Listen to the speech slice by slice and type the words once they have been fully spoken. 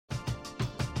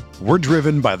We're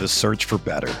driven by the search for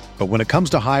better. But when it comes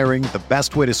to hiring, the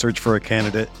best way to search for a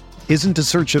candidate isn't to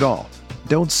search at all.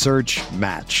 Don't search,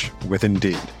 match with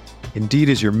Indeed. Indeed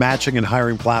is your matching and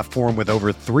hiring platform with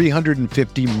over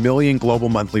 350 million global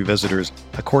monthly visitors,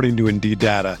 according to Indeed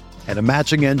data, and a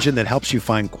matching engine that helps you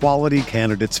find quality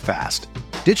candidates fast.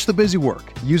 Ditch the busy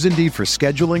work. Use Indeed for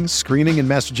scheduling, screening, and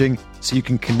messaging so you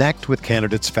can connect with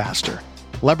candidates faster.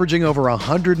 Leveraging over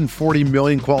 140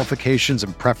 million qualifications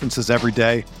and preferences every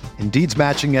day, Indeed's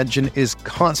matching engine is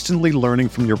constantly learning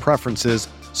from your preferences,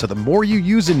 so the more you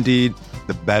use Indeed,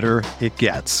 the better it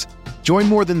gets. Join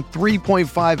more than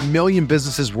 3.5 million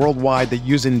businesses worldwide that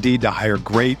use Indeed to hire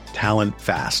great talent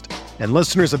fast. And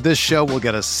listeners of this show will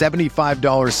get a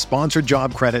 $75 sponsored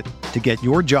job credit to get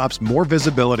your jobs more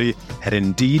visibility at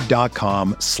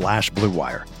Indeed.com/Blue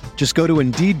Wire. Just go to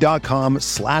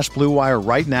Indeed.com/Blue Wire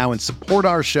right now and support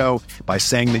our show by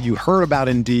saying that you heard about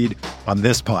Indeed on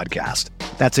this podcast.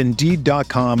 That's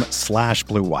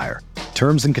Indeed.com/Blue Wire.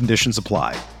 Terms and conditions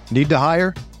apply. Need to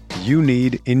hire? You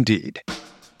need Indeed.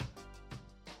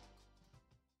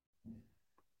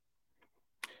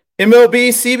 MLB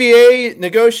CBA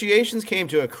negotiations came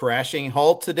to a crashing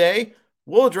halt today.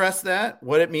 We'll address that,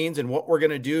 what it means, and what we're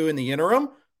going to do in the interim.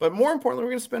 But more importantly,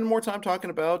 we're going to spend more time talking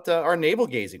about our navel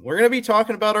gazing. We're going to be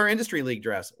talking about our industry league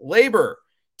drafts, labor,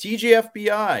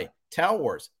 TGFBI, Tout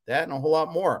Wars, that and a whole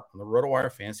lot more on the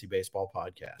RotoWire Fantasy Baseball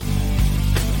Podcast.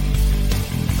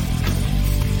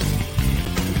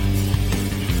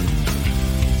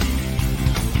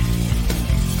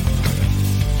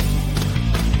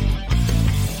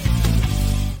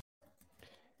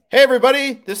 Hey,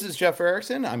 everybody. This is Jeff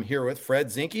Erickson. I'm here with Fred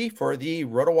Zinke for the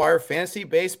RotoWire Fantasy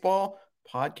Baseball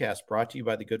Podcast, brought to you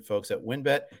by the good folks at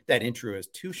WynnBET. That intro is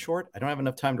too short. I don't have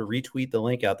enough time to retweet the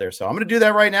link out there. So I'm going to do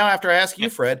that right now after I ask you,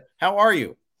 Fred. How are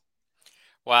you?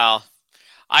 Well,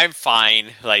 I'm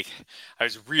fine. I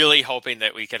was really hoping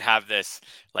that we could have this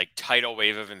tidal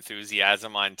wave of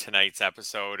enthusiasm on tonight's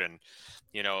episode and,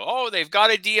 they've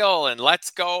got a deal and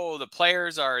let's go. The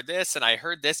players are this. And I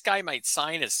heard this guy might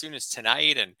sign as soon as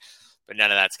tonight. But none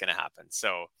of that's going to happen.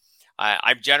 So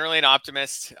I'm generally an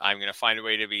optimist. I'm going to find a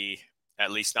way to be at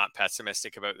least not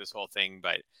pessimistic about this whole thing.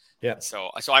 But yeah,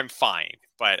 so I'm fine.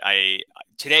 But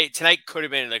tonight could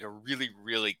have been a really,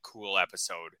 really cool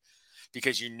episode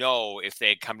because, if they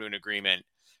had come to an agreement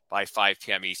by 5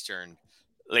 p.m. Eastern,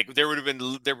 there would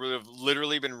have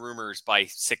literally been rumors by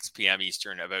 6 p.m.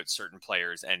 Eastern about certain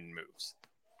players and moves.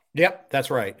 Yep, that's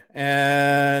right.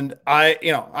 And I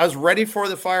was ready for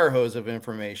the fire hose of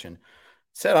information.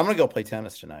 Said, I'm going to go play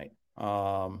tennis tonight.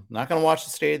 Not going to watch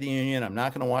the State of the Union. I'm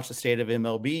not going to watch the State of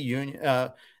MLB Union.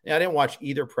 I didn't watch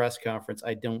either press conference.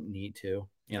 I don't need to,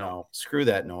 screw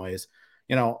that noise.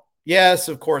 Yes,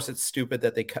 of course, it's stupid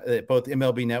that both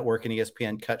MLB Network and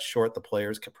ESPN cut short the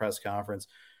players' press conference.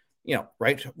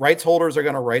 Rights holders are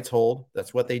going to rights hold.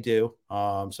 That's what they do.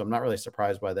 So I'm not really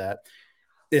surprised by that.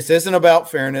 This isn't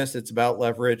about fairness. It's about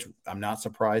leverage. I'm not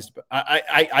surprised, but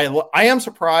I am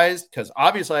surprised because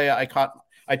obviously I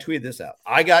tweeted this out.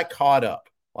 I got caught up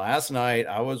last night.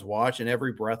 I was watching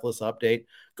every breathless update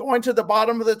going to the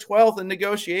bottom of the 12th in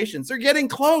negotiations. They're getting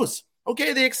close.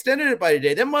 Okay. They extended it by a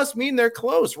day. That must mean they're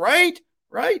close, right?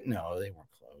 Right. No, they weren't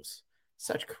close.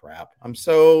 Such crap. I'm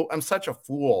such a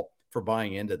fool for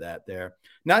buying into that there.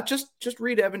 Not just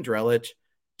read Evan Drellich.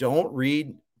 Don't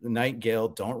read the Nightingale.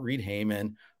 Don't read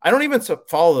Heyman. I don't even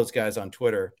follow those guys on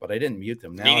Twitter, but I didn't mute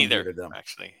them. Now Me neither, I muted them.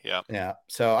 Actually. Yeah. Yeah.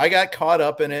 So I got caught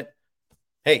up in it.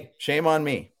 Hey, shame on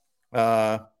me.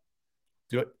 Do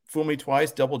it. Fool me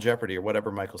twice, double jeopardy or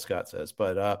whatever Michael Scott says.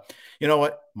 But you know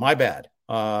what? My bad.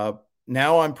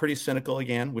 Now I'm pretty cynical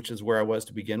again, which is where I was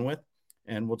to begin with.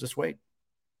 And we'll just wait.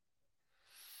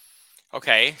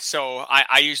 Okay, so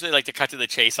I usually like to cut to the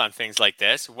chase on things like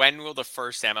this. When will the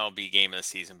first MLB game of the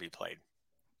season be played?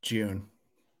 June.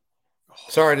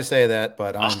 Sorry to say that,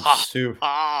 but I'm super.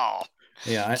 Oh.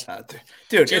 Yeah,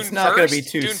 dude, June it's not going to be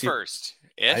too June 1st.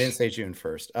 I didn't say June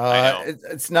 1st.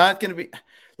 It's not going to be.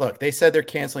 Look, they said they're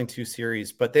canceling 2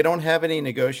 series, but they don't have any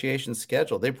negotiations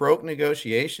scheduled. They broke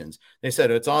negotiations. They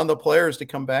said it's on the players to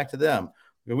come back to them.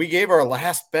 We gave our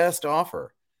last best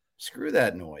offer. Screw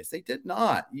that noise. They did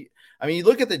not. You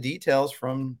look at the details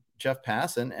from Jeff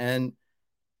Passan, and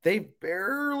they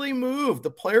barely moved.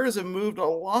 The players have moved a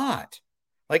lot.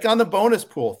 Like on the bonus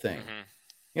pool thing.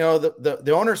 Mm-hmm.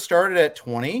 The owner started at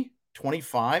 20,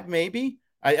 25 maybe.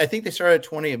 I think they started at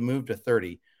 20 and moved to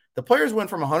 30. The players went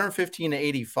from 115 to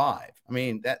 85.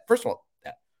 That first of all,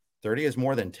 that 30 is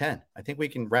more than 10. I think we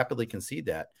can rapidly concede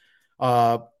that.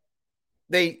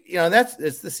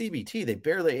 It's the CBT.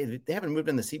 They haven't moved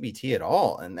in the CBT at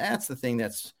all. And that's the thing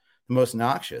that's the most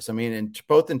noxious. I mean,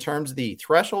 both in terms of the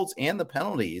thresholds and the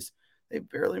penalties, they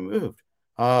barely moved.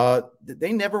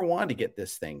 They never wanted to get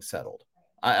this thing settled.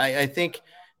 I think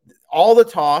all the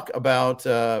talk about,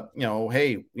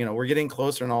 hey, we're getting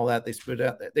closer and all that, they split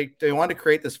out. They wanted to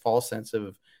create this false sense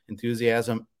of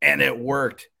enthusiasm, and it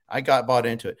worked. I got bought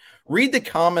into it. Read the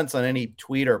comments on any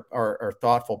tweet or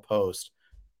thoughtful post,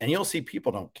 and you'll see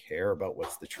people don't care about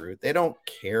what's the truth. They don't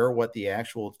care what the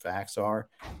actual facts are.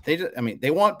 They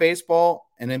want baseball,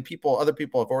 and then other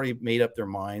people have already made up their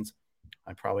minds.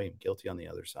 I'm probably guilty on the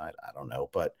other side. I don't know.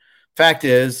 But fact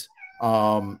is,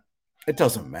 it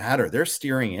doesn't matter. They're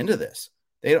steering into this.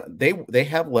 They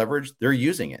have leverage. They're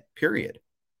using it, period.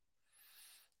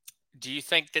 Do you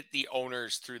think that the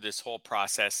owners through this whole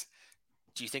process,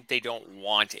 do you think they don't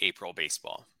want April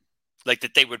baseball? Like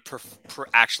that they would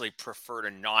actually prefer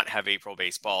to not have April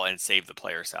baseball and save the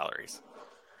player salaries?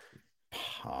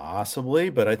 Possibly,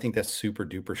 but I think that's super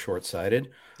duper short-sighted.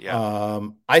 Yeah.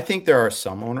 I think there are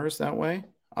some owners that way,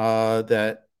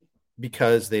 that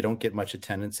because they don't get much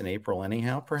attendance in April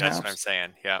anyhow, perhaps. That's what I'm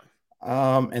saying. Yeah.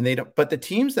 And they don't, but the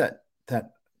teams that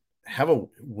have a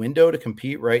window to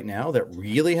compete right now, that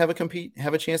really have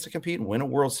a chance to compete and win a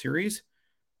World Series.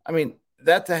 I mean,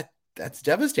 that's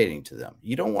devastating to them.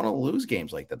 You don't want to lose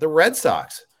games like that. The Red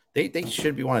Sox, they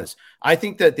should be one of this. I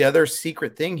think that the other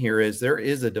secret thing here is there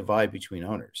is a divide between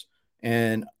owners.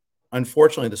 And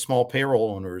unfortunately, the small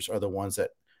payroll owners are the ones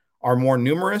that are more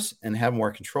numerous and have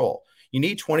more control. You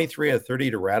need 23 out of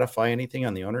 30 to ratify anything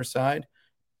on the owner side.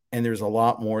 And there's a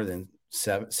lot more than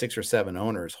 6 or 7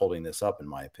 owners holding this up, in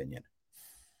my opinion.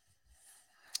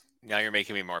 Now you're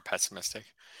making me more pessimistic.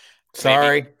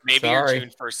 Sorry. Maybe your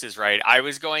June 1st is right. I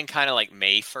was going kind of like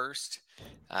May 1st,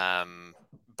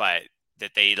 but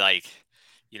that they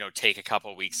take a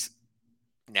couple weeks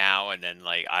now and then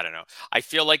I don't know. I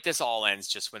feel like this all ends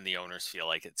just when the owners feel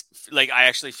like it's I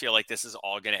actually feel like this is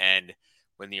all going to end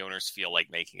when the owners feel like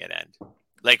making it end.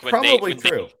 Like when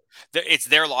it's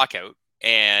their lockout,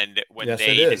 and when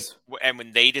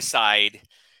when they decide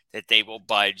that they will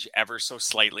budge ever so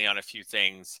slightly on a few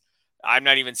things. I'm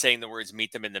not even saying the words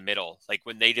meet them in the middle. Like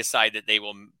when they decide that they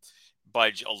will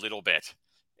budge a little bit,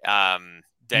 then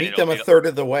meet them a third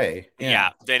of the way.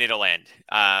 Yeah, then it'll end.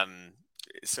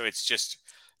 So it's just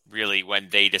really when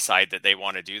they decide that they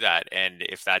want to do that. And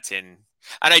if that's and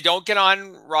I don't get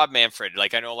on Rob Manfred.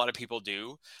 Like I know a lot of people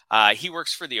do. He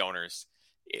works for the owners.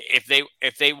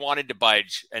 If they wanted to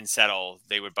budge and settle,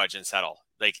 they would budge and settle.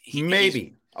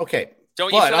 Maybe. Okay.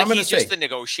 Don't you feel like he's just the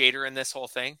negotiator in this whole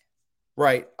thing?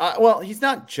 Right. Well, he's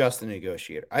not just a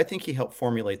negotiator. I think he helped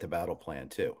formulate the battle plan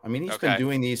too. I mean, he's been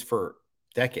doing these for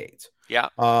decades. Yeah.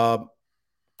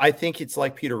 I think it's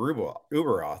like Peter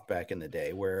Uberoth back in the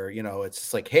day where, it's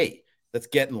just like, hey, let's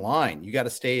get in line. You got to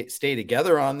stay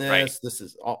together on this. Right. This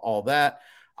is all that.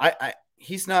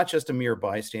 He's not just a mere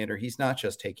bystander. He's not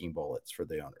just taking bullets for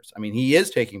the owners. I mean, he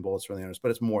is taking bullets for the owners,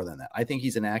 but it's more than that. I think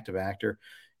he's an active actor.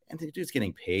 And the dude's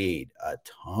getting paid a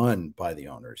ton by the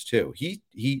owners too.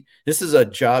 This is a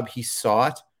job he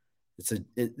sought.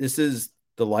 This is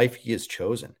the life he has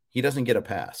chosen. He doesn't get a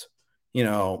pass. He is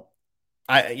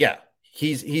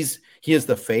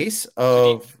the face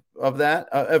of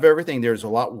everything. There's a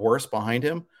lot worse behind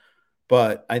him,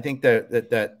 but I think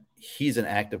that he's an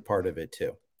active part of it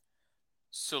too.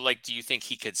 So, do you think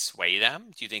he could sway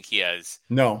them? Do you think he has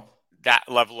that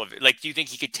level of do you think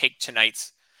he could take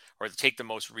tonight's or take the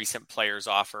most recent players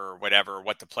offer or whatever,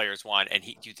 what the players want, and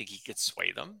do you think he could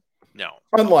sway them? No.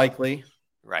 Unlikely.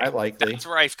 Right. Unlikely. That's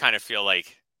where I kind of feel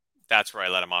like that's where I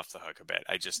let him off the hook a bit.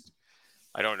 I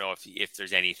don't know if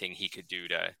there's anything he could do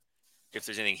if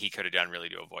there's anything he could have done really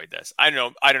to avoid this. I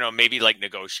don't know, maybe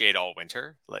negotiate all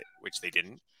winter, which they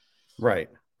didn't. Right.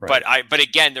 But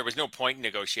again, there was no point in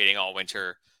negotiating all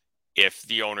winter if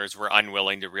the owners were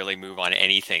unwilling to really move on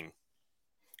anything.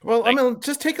 Well,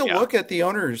 just take a look at the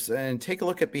owners and take a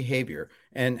look at behavior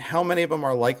and how many of them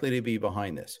are likely to be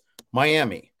behind this.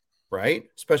 Miami, right?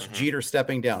 Especially Jeter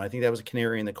stepping down. I think that was a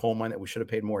canary in the coal mine that we should have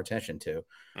paid more attention to.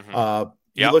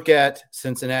 You look at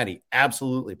Cincinnati,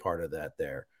 absolutely part of that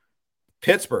there.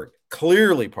 Pittsburgh,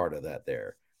 clearly part of that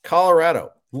there.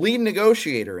 Colorado, lead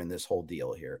negotiator in this whole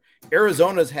deal here.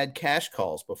 Arizona's had cash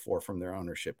calls before from their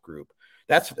ownership group.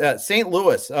 That's St.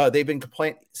 Louis. They've been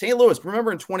complaining. St. Louis,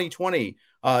 remember in 2020,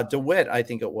 DeWitt, I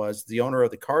think it was, the owner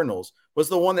of the Cardinals, was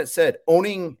the one that said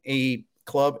owning a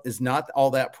club is not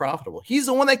all that profitable. He's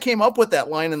the one that came up with that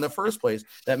line in the first place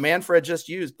that Manfred just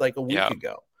used a week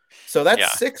ago. So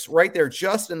that's 6 right there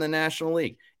just in the National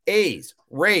League. A's,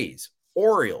 Rays,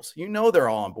 Orioles, they're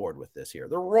all on board with this here.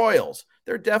 The Royals,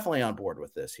 they're definitely on board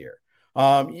with this here.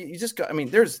 You just got, I mean,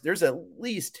 there's at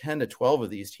least 10 to 12 of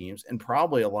these teams and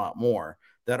probably a lot more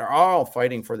that are all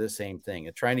fighting for the same thing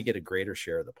and trying to get a greater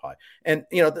share of the pie. And,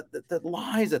 the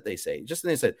lies that they say, just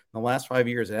they said in the last 5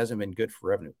 years, it hasn't been good for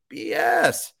revenue.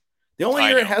 BS. The only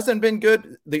year it hasn't been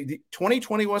good, the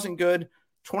 2020 wasn't good.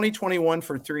 2021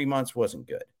 for 3 months wasn't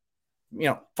good.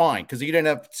 Fine, because you didn't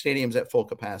have stadiums at full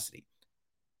capacity.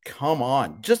 Come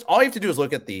on. Just all you have to do is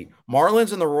look at the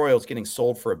Marlins and the Royals getting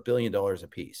sold for $1 billion a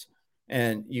piece.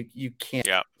 And you can't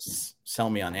sell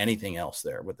me on anything else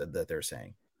there that they're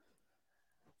saying.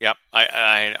 Yep,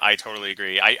 I totally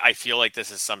agree. I feel like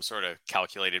this is some sort of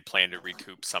calculated plan to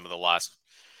recoup some of the lost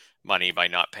money by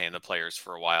not paying the players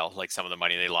for a while, like some of the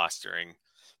money they lost during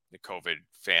the COVID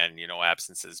fan,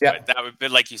 absences. Yeah. But that would be,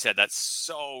 like you said, that's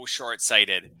so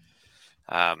short-sighted.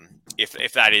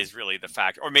 If that is really the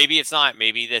fact, or maybe it's not.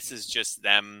 Maybe this is just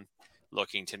them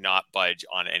looking to not budge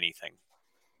on anything.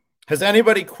 Has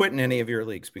anybody quit in any of your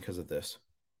leagues because of this?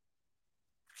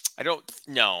 I don't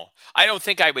know. I don't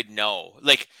think I would know.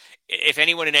 Like, if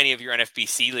anyone in any of your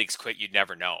NFBC leagues quit, you'd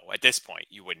never know. At this point,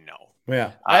 you wouldn't know.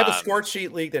 Yeah. I have a Sports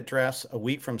Sheet league that drafts a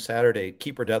week from Saturday,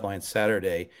 keeper deadline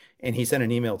Saturday, and he sent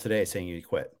an email today saying he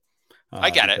quit. I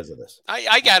get it. Because of this.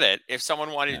 I get it. If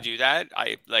someone wanted to do that,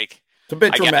 it's a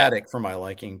bit dramatic for my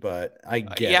liking, but I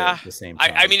get it at the same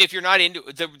time. I mean, if you're not into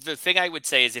the thing I would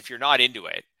say is if you're not into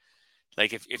it,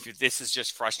 like if this is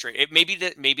just frustrating, maybe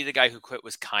the guy who quit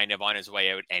was kind of on his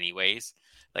way out anyways,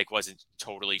 like wasn't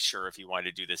totally sure if he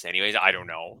wanted to do this anyways. I don't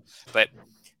know,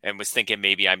 and was thinking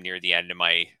maybe I'm near the end of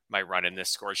my run in this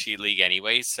Score Sheet league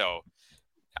anyways. So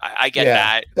I get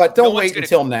that, but don't wait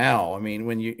until now. I mean,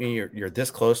 when you're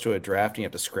this close to a draft, and you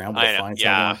have to scramble to find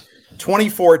someone.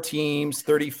 24 teams,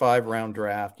 35 round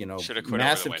draft.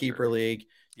 Massive keeper league.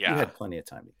 Yeah, you had plenty of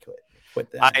time to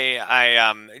quit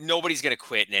that. Nobody's going to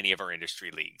quit in any of our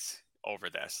industry leagues over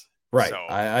this. Right. So,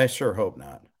 I sure hope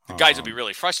not. The guys will be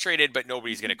really frustrated, but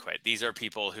nobody's going to quit. These are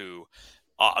people who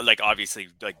obviously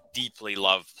deeply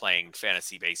love playing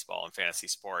fantasy baseball and fantasy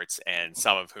sports, and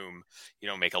some of whom,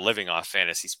 make a living off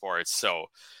fantasy sports. So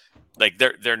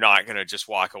they're not going to just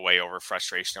walk away over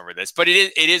frustration over this, but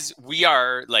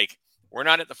we're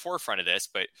not at the forefront of this,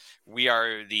 but we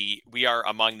are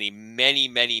among the many,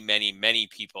 many, many, many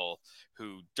people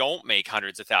who don't make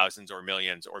hundreds of thousands or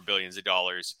millions or billions of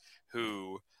dollars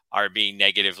who are being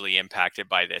negatively impacted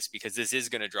by this, because this is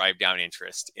going to drive down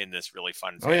interest in this really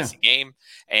fun fantasy game.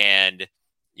 And,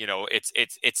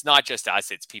 it's not just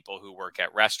us, it's people who work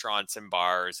at restaurants and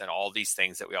bars and all these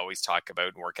things that we always talk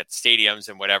about, and work at stadiums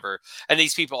and whatever. And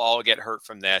these people all get hurt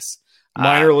from this.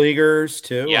 Minor leaguers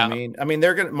too. Yeah. I mean,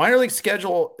 they're going to minor league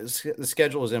schedule. The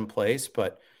schedule is in place,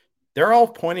 but they're all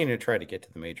pointing to try to get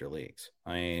to the major leagues.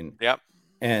 And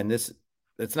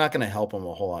it's not going to help them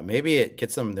a whole lot. Maybe it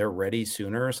gets them, they're ready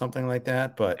sooner or something like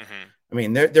that. But I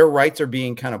mean, their rights are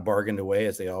being kind of bargained away,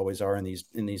 as they always are in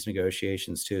these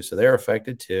negotiations too. So they're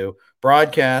affected too.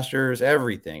 Broadcasters,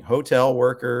 everything, hotel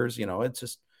workers, it's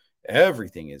just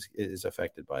everything is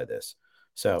affected by this.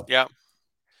 So yeah.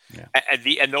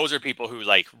 And those are people who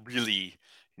really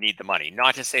need the money.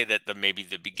 Not to say that maybe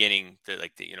the beginning,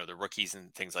 the rookies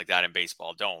and things like that in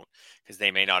baseball don't, because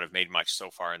they may not have made much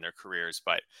so far in their careers.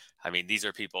 But I mean, these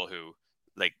are people who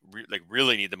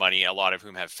really need the money. A lot of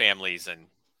whom have families and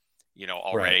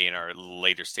already in our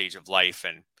later stage of life,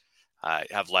 and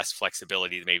have less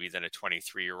flexibility maybe than a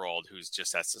 23-year-old who's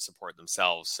just has to support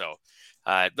themselves. So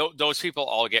those people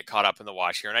all get caught up in the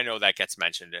wash here, and I know that gets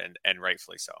mentioned, and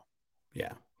rightfully so.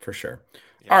 Yeah, for sure.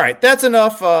 Yeah. All right, that's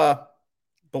enough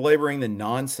belaboring the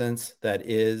nonsense that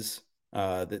is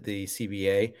the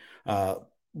CBA.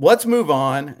 Let's move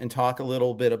on and talk a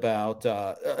little bit about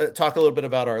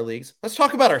our leagues. Let's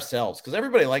talk about ourselves, because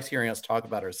everybody likes hearing us talk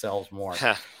about ourselves more.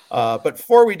 But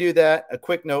before we do that, a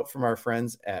quick note from our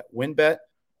friends at WynnBET.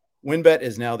 WynnBET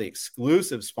is now the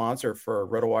exclusive sponsor for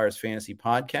RotoWire's fantasy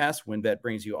podcast. WynnBET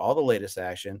brings you all the latest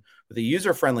action with a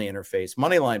user-friendly interface.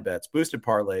 Moneyline bets, boosted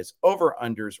parlays,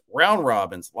 over-unders, round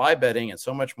robins, live betting, and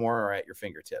so much more are at your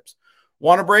fingertips.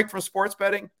 Want a break from sports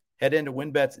betting? Head into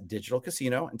WynnBET's digital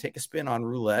casino and take a spin on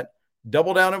roulette,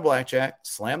 double down in blackjack,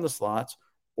 slam the slots,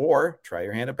 or try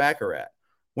your hand at Baccarat.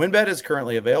 WynnBET is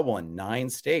currently available in 9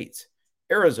 states: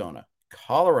 Arizona,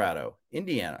 Colorado,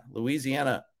 Indiana,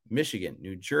 Louisiana, Michigan,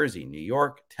 New Jersey, New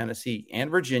York, Tennessee, and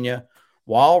Virginia,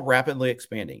 while rapidly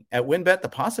expanding. At WynnBET, the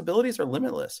possibilities are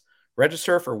limitless.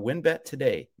 Register for WynnBET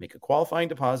today, make a qualifying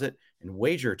deposit, and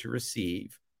wager to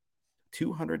receive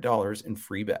 $200 in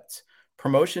free bets.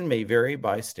 Promotion may vary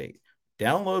by state.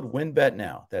 Download WynnBET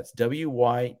now. That's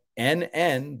WYNNBET.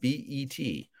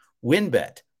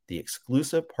 WynnBET, the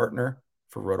exclusive partner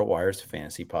for RotoWire's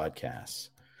fantasy podcasts.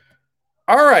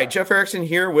 All right, Jeff Erickson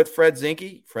here with Fred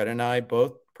Zinke. Fred and I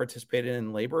both participated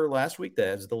in LABR last week.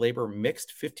 That is the LABR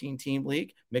mixed 15-team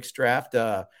league, mixed draft.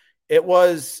 It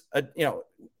was a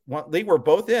one league we're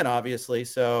both in, obviously.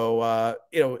 So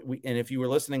and if you were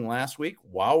listening last week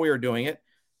while we were doing it,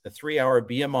 the 3-hour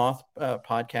BMoth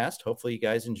podcast. Hopefully, you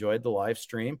guys enjoyed the live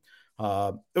stream.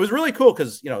 It was really cool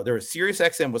because there was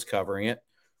SiriusXM was covering it.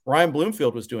 Ryan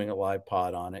Bloomfield was doing a live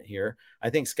pod on it here.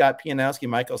 I think Scott Pianowski,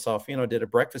 Michael Salfino did a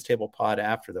breakfast table pod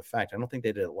after the fact. I don't think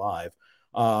they did it live.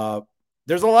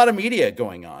 There's a lot of media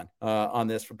going on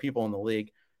this for people in the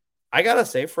league. I got to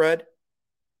say, Fred,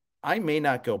 I may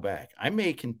not go back.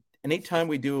 Anytime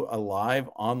we do a live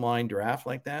online draft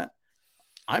like that,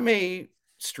 I may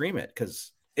stream it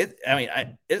because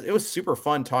it was super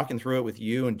fun talking through it with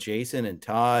you and Jason and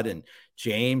Todd and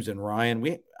James and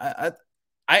Ryan. I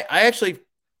actually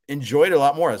enjoyed it a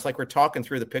lot more. It's like we're talking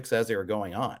through the picks as they were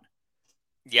going on.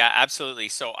 Yeah, absolutely.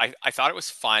 So I thought it was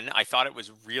fun. I thought it was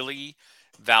really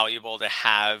valuable to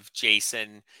have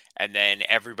Jason and then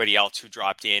everybody else who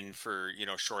dropped in for,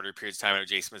 shorter periods of time. I know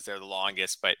Jason was there the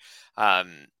longest, but I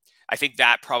think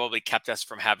that probably kept us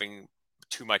from having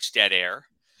too much dead air.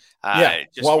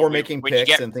 While we're making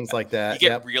picks and things like that. You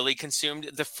get really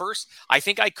consumed. I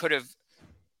think I could have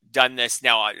done this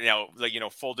now,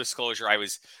 full disclosure, I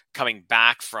was coming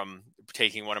back from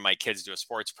taking one of my kids to a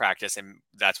sports practice, and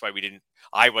that's why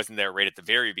I wasn't there right at the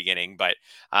very beginning, but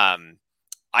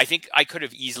I think I could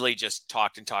have easily just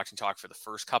talked for the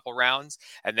first couple rounds,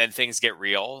 and then things get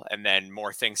real, and then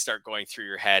more things start going through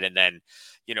your head, and then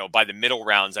by the middle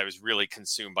rounds I was really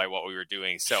consumed by what we were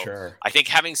doing. So sure. I think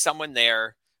having someone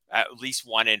there, at least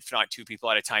one, if not two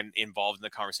people at a time involved in the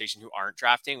conversation who aren't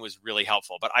drafting, was really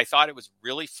helpful. But I thought it was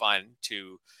really fun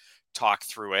to talk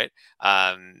through it.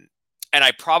 And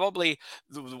the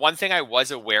one thing I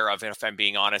was aware of, and if I'm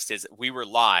being honest, is we were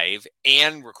live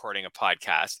and recording a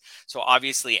podcast. So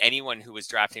obviously anyone who was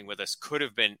drafting with us could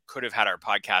have had our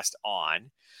podcast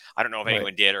on. I don't know if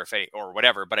anyone did or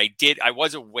whatever, but I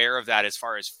was aware of that as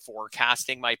far as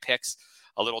forecasting my picks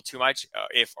a little too much.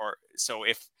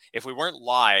 If we weren't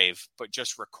live, but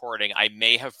just recording, I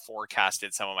may have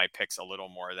forecasted some of my picks a little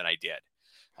more than I did.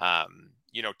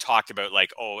 Talked about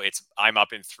I'm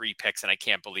up in 3 picks and I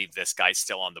can't believe this guy's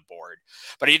still on the board.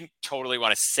 But I didn't totally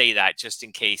want to say that just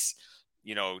in case,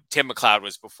 Tim McLeod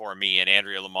was before me and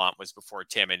Andrea Lamont was before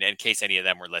Tim, and in case any of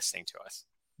them were listening to us.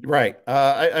 Right.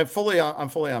 I'm fully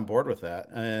on board with that.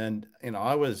 And,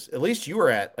 I was, at least you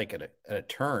were at a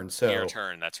turn. So your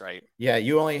turn. That's right. Yeah.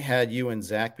 You only had you and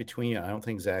Zach between you. I don't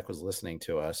think Zach was listening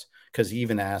to us because he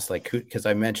even asked because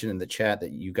I mentioned in the chat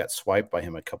that you got swiped by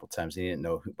him a couple of times. He didn't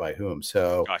know by whom.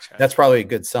 So gotcha. That's probably a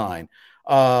good sign.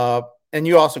 And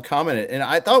you also commented, and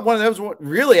I thought that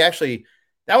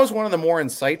was one of the more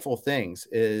insightful things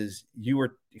is you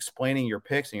were explaining your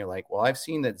picks and you're like, well, I've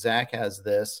seen that Zach has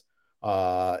this.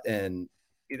 And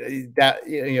that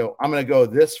I'm going to go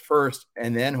this first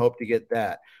and then hope to get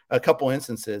that. A couple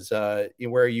instances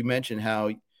where you mentioned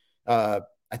how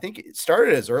I think it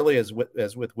started as early as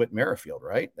with Whit Merrifield,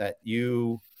 right? That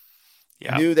you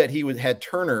knew that he had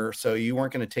Turner, so you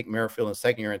weren't going to take Merrifield in the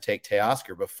second year and take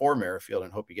Teoscar before Merrifield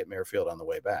and hope you get Merrifield on the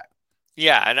way back.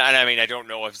 Yeah, and I mean, I don't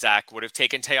know if Zach would have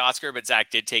taken Teoscar, but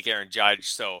Zach did take Aaron Judge,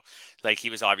 so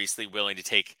he was obviously willing to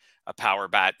take a power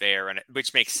bat there, and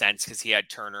which makes sense because he had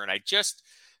Turner, and I just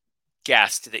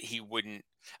guessed that he wouldn't.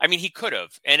 I mean, he could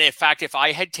have. And in fact, if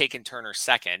I had taken Turner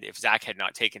second, if Zach had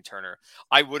not taken Turner,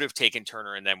 I would have taken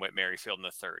Turner and then went Merrifield in the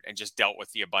third and just dealt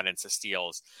with the abundance of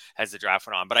steals as the draft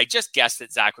went on. But I just guessed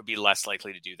that Zach would be less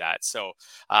likely to do that. So,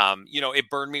 it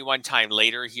burned me one time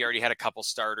later. He already had a couple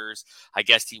starters. I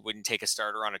guessed he wouldn't take a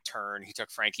starter on a turn. He took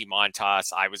Frankie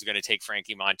Montas. I was going to take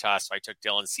Frankie Montas, so I took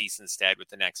Dylan Cease instead with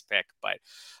the next pick. But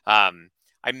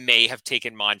I may have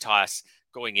taken Montas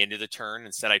going into the turn.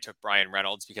 Instead, I took Brian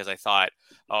Reynolds because I thought,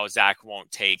 Zach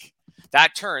won't take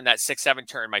that turn, that 6-7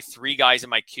 turn. My 3 guys in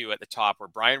my queue at the top were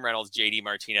Brian Reynolds, JD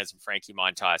Martinez, and Frankie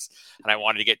Montas. And I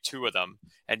wanted to get 2 of them.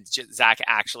 And Zach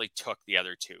actually took the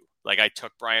other 2. I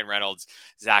took Brian Reynolds,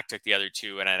 Zach took the other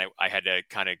 2. And I had to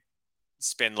kind of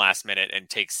spin last minute and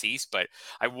take Cease. But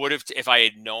I would have, if I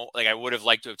had known, I would have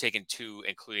liked to have taken 2,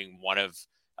 including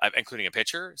a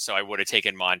pitcher. So I would have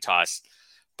taken Montas.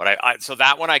 But so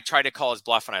that one I tried to call his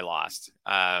bluff and I lost.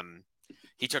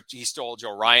 He stole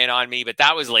Joe Ryan on me, but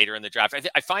that was later in the draft.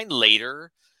 I find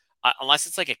later, unless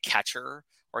it's a catcher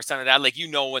or something like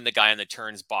that, when the guy on the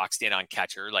turn's boxed in on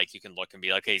catcher, you can look and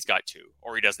be like, hey, he's got 2,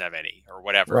 or he doesn't have any, or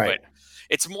whatever. Right. But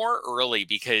it's more early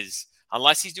because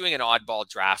unless he's doing an oddball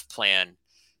draft plan,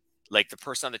 the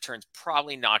person on the turn's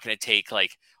probably not going to take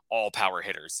all power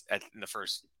hitters in the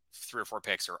first 3 or 4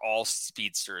 picks are all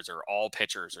speedsters or all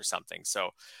pitchers or something.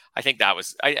 So I think that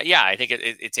was, I think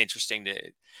it's interesting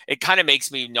it kind of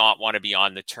makes me not want to be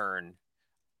on the turn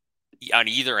on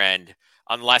either end,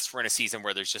 unless we're in a season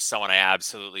where there's just someone I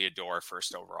absolutely adore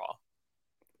first overall.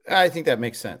 I think that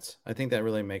makes sense. I think that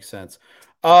really makes sense.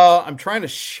 I'm trying to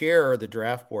share the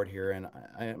draft board here, and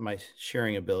my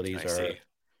sharing abilities are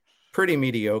pretty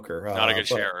mediocre. Not a good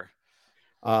sharer.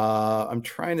 I'm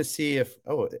trying to see if,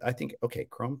 okay,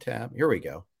 Chrome tab. Here we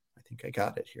go. I think I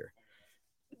got it here.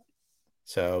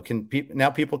 So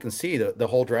now people can see the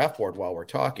whole draft board while we're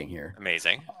talking here.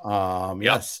 Amazing.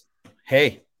 Yes.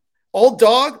 Hey, old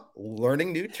dog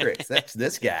learning new tricks. That's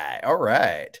this guy. All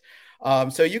right.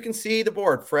 So you can see the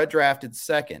board. Fred drafted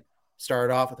second.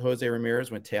 Started off with Jose Ramirez,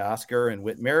 went Teoscar and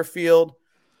Whit Merrifield.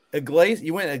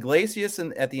 You went Iglesias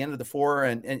at the end of the 4.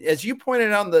 And as you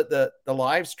pointed out on the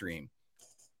live stream,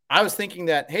 I was thinking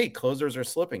that, hey, closers are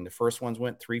slipping. The first ones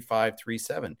went 3-5,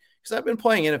 3-7. Because I've been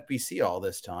playing NFBC all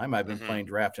this time. I've been playing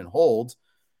draft and holds.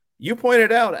 You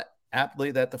pointed out aptly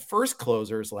that the first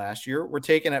closers last year were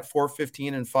taken at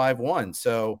 4-15 and 5-1.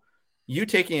 So you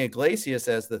taking Iglesias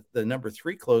as the number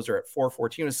 3 closer at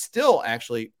 4-14 is still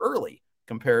actually early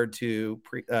compared to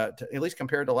at least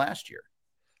compared to last year.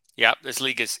 Yeah, this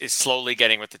league is slowly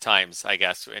getting with the times, I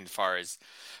guess, in far as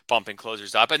bumping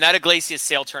closers up. And that Iglesias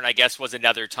sale turn, I guess, was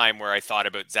another time where I thought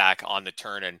about Zach on the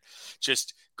turn, and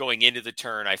just going into the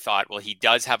turn, I thought, well, he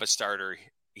does have a starter.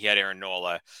 He had Aaron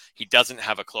Nola. He doesn't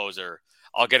have a closer.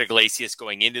 I'll get Iglesias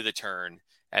going into the turn.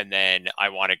 And then I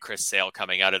wanted Chris Sale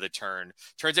coming out of the turn.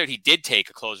 Turns out he did take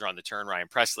a closer on the turn, Ryan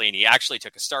Presley, and he actually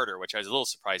took a starter, which I was a little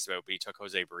surprised about, but he took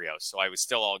Jose Barrios. So I was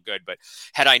still all good. But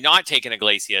had I not taken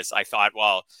Iglesias, I thought,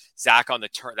 well, Zach on the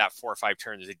turn, that 4 or 5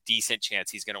 turn, there's a decent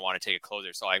chance he's going to want to take a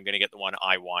closer. So I'm going to get the one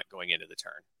I want going into the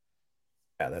turn.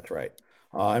 Yeah, that's right.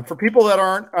 And for people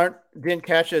that didn't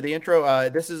catch the intro,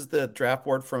 this is the draft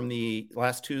board from the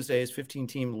last Tuesday's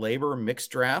 15-team labor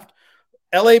mixed draft.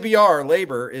 LABR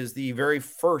labor is the very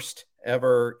first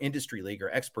ever industry league or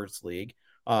experts league.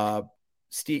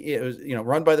 It was,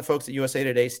 run by the folks at USA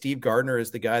Today. Steve Gardner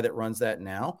is the guy that runs that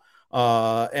now.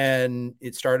 And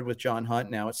it started with John Hunt.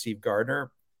 Now it's Steve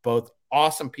Gardner, both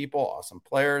awesome people, awesome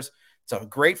players. It's a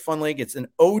great fun league. It's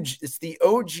it's the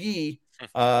OG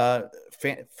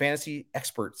fantasy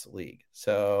experts league.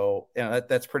 So,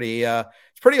 that's pretty,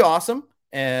 it's pretty awesome.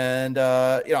 And,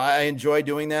 I enjoy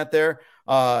doing that there.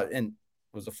 And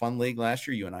it was a fun league last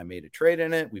year. You and I made a trade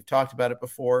in it. We've talked about it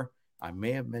before. I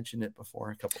may have mentioned it before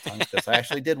a couple of times because I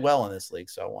actually did well in this league.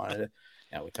 So I wanted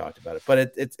to, we talked about it,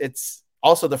 but it's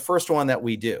also the first one that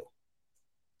we do.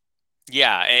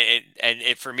 Yeah.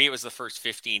 For me, it was the first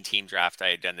 15-team draft I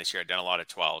had done this year. I'd done a lot of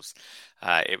 12s.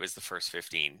 It was the first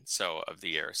 15 of the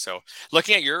year. So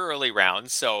looking at your early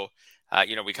rounds. So,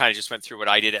 we kind of just went through what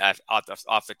I did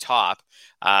off the top.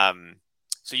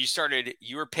 So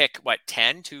you were pick,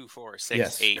 10, 2, 4, 6,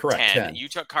 yes, 8, correct, 10. You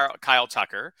took Kyle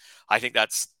Tucker. I think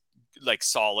that's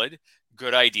solid.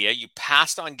 Good idea. You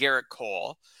passed on Garrett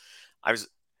Cole. I was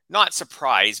not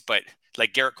surprised, but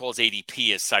Garrett Cole's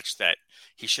ADP is such that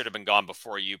he should have been gone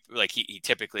before you. He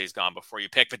typically is gone before you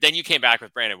pick, but then you came back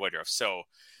with Brandon Woodruff. So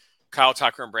Kyle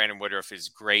Tucker and Brandon Woodruff is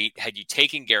great. Had you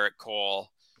taken Garrett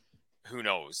Cole, who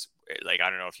knows? I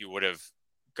don't know if you would have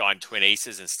gone twin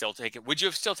aces and still taken. Would you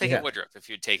have still taken Woodruff if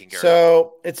you'd taken Garrett?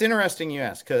 So it's interesting you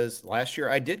ask, because last year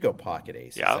I did go pocket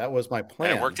aces. Yeah. That was my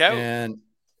plan. And it worked out. And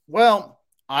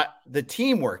the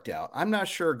team worked out. I'm not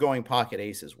sure going pocket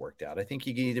aces worked out. I think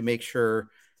you need to make sure,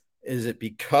 is it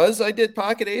because I did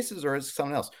pocket aces or is it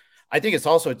something else? I think it's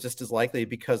also just as likely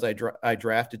because I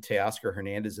drafted Teoscar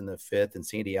Hernandez in the 5th and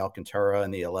Sandy Alcantara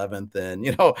in the 11th. And,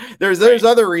 there's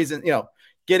other reasons,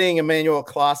 getting Emmanuel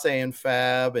Clase and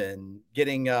Fab and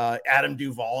getting Adam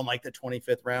Duvall in the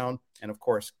 25th round. And of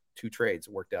course, 2 trades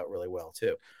worked out really well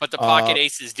too. But the pocket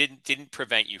aces didn't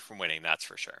prevent you from winning. That's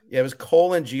for sure. Yeah, it was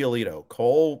Cole and Giolito.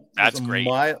 Cole, that's great.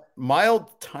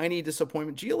 Mild, tiny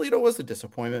disappointment. Giolito was a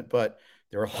disappointment, but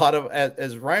there were a lot of,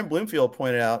 as Ryan Bloomfield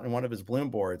pointed out in one of his Bloom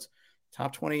boards,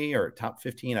 top 20 or top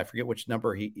 15. I forget which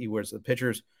number he was. The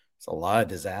pitchers. It's a lot of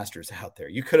disasters out there.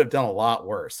 You could have done a lot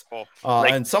worse. Go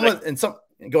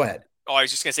ahead. Oh, I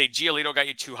was just going to say, Giolito got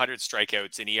you 200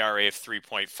 strikeouts, an ERA of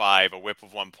 3.5, a whip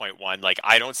of 1.1.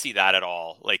 I don't see that at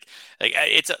all.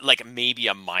 It's maybe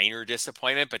a minor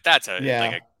disappointment, but that's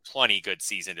a plenty good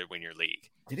season to win your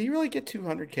league. Did he really get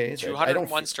 200 Ks?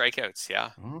 201 strikeouts, yeah.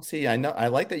 Well, see, I know. I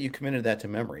like that you committed that to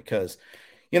memory because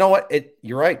you know what?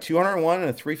 You're right, 201 and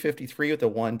a 353 with a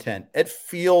 110. It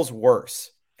feels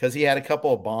worse because he had a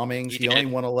couple of bombings. He only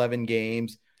won 11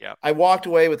 games. Yeah, I walked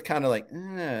away with kind of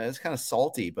it's kind of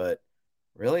salty, but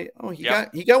Really? Oh, he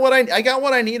got what I got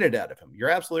what I needed out of him. You're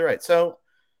absolutely right. So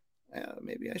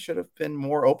maybe I should have been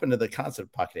more open to the concept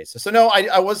of pocket aces. So no,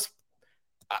 I was,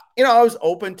 I was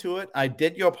open to it. I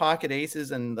did go pocket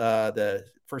aces in the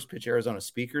first pitch Arizona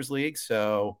Speakers League.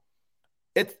 So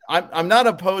I'm not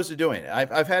opposed to doing it.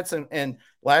 I've had some, and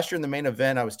last year in the main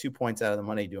event, I was 2 points out of the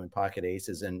money doing pocket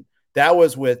aces, and that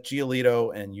was with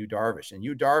Giolito and Yu Darvish, and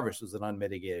Yu Darvish was an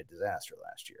unmitigated disaster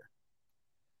last year.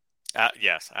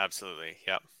 Yes, absolutely.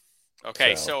 Yep.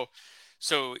 Okay, so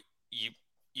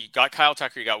you got Kyle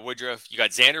Tucker, you got Woodruff, you got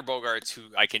Xander Bogaerts, who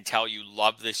I can tell you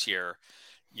love this year.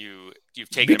 You've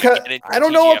taken because him I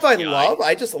don't know if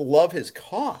I just love his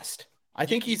cost. I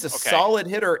think he's a solid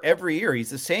hitter every year. He's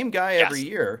the same guy every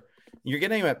year. You're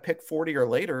getting him at pick 40 or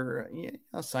later.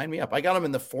 Sign me up. I got him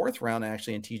in the 4th round,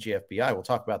 actually, in TGFBI. We'll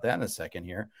talk about that in a second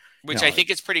here. Which I think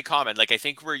is pretty common. Like, I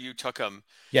think where you took him,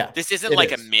 this isn't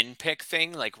like a min pick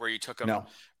thing, like where you took him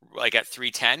like at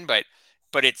 310, but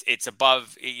it's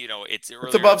above, it's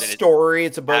above Story.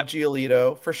 It's above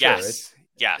Giolito for sure.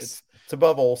 Yes. It's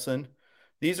above Olsen.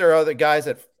 These are other guys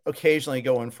that occasionally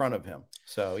go in front of him.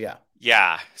 So, yeah.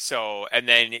 Yeah. So, and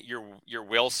then your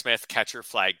Will Smith catcher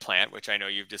flag plant, which I know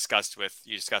you discussed with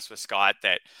Scott,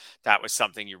 that was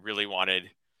something you really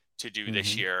wanted to do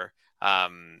this year.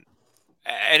 And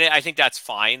I think that's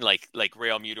fine. Like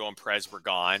Real Muto and Perez were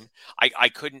gone. I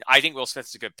think Will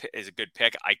Smith is a good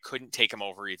pick. I couldn't take him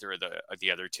over either of the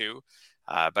other two.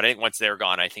 But I think once they're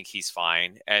gone, I think he's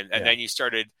fine. And then you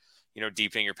started,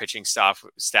 deepening your pitching staff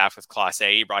with Class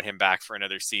A. You brought him back for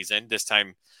another season. This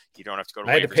time you don't have to go to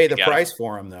waivers. I had to pay the price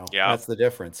for him, though. Yeah. That's the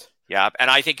difference. Yeah.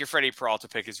 And I think your Freddie Peralta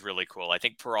pick is really cool. I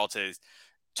think Peralta is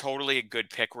totally a good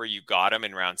pick where you got him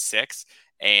in round 6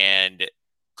 and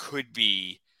could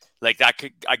be like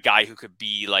a guy who could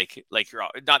be like your,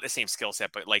 not the same skill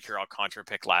set, but like your Alcantara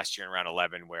pick last year in round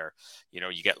 11, where,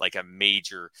 you get like a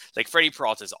major, like Freddie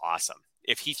Peralta is awesome.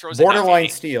 If he throws borderline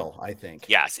steal, I think.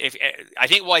 Yes. I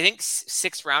think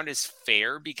 6th round is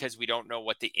fair because we don't know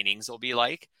what the innings will be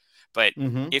like. But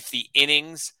if the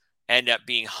innings end up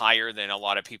being higher than a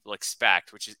lot of people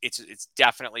expect, which is it's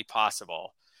definitely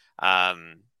possible,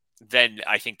 then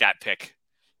I think that pick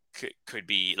could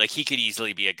be like, he could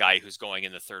easily be a guy who's going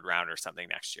in the 3rd round or something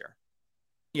next year.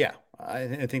 Yeah,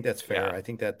 I think that's fair. Yeah. I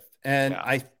think that, and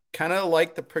I kind of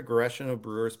like the progression of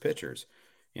Brewers pitchers.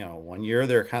 1 year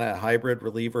they're kind of hybrid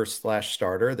reliever /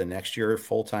 starter. The next year,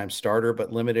 full-time starter,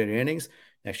 but limited innings.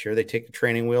 Next year, they take the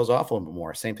training wheels off a little bit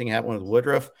more. Same thing happened with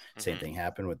Woodruff. Same thing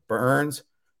happened with Burns.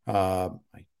 I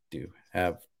do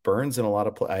have Burns in a lot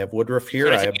of I have Woodruff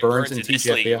here. I have Burns in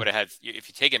TGFBI. You would have had, if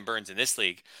you taken Burns in this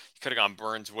league, you could have gone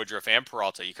Burns, Woodruff, and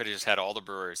Peralta. You could have just had all the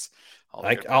Brewers.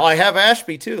 I have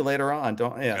Ashby too later on.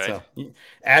 So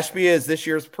Ashby is this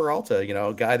year's Peralta.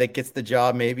 A guy that gets the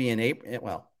job maybe in April.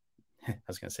 Well, I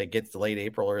was going to say gets to late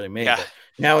April, early May. But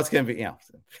now it's going to be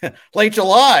late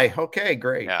July. Okay,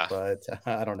 great. Yeah. But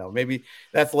I don't know. Maybe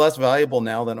that's less valuable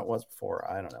now than it was before.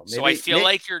 I don't know. So I feel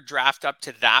like your draft up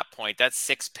to that point, that's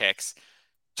 6 picks,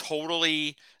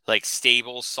 totally like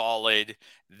stable, solid.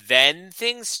 Then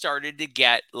things started to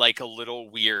get like a little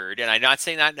weird. And I'm not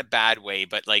saying that in a bad way,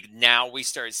 but like now we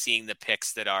start seeing the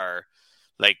picks that are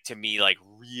like, to me, like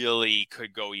really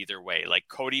could go either way. Like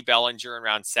Cody Bellinger in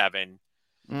round 7.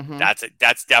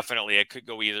 That's definitely a could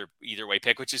go either way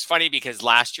pick, which is funny because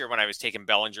last year when I was taking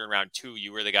Bellinger in round 2,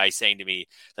 you were the guy saying to me,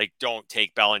 like, don't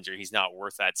take Bellinger. He's not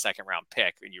worth that 2nd round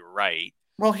pick. And you were right.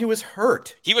 Well, he was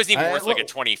hurt. He wasn't even worth like a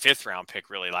 25th round pick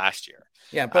really last year.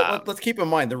 Yeah, but let's keep in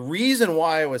mind, the reason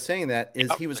why I was saying that is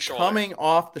he was coming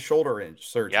off the shoulder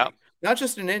surgery. Yep. Not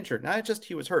just an injury, not just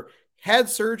he was hurt. Had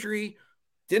surgery,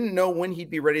 didn't know when he'd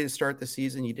be ready to start the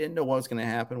season. You didn't know what was going to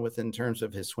happen in terms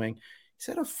of his swing. He's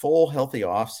had a full, healthy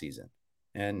off season,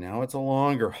 and now it's a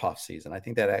longer off season. I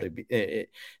think that actually it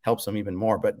helps him even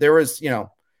more. But there was,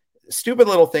 stupid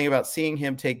little thing about seeing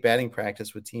him take batting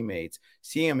practice with teammates,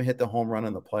 seeing him hit the home run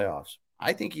in the playoffs.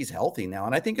 I think he's healthy now,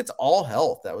 and I think it's all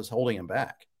health that was holding him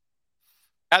back.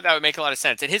 That would make a lot of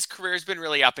sense. And his career has been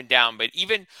really up and down, but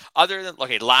even other than,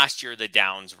 last year, the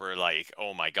downs were like,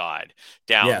 oh my God,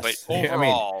 down. Yes. But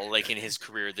overall, like in his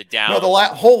career, the down. No, the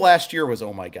whole last year was,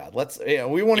 oh my God.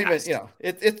 We won't even,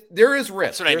 there is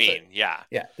risk. That's what I mean. Yeah.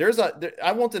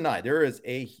 I won't deny there is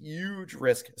a huge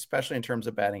risk, especially in terms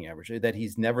of batting average, that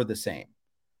he's never the same.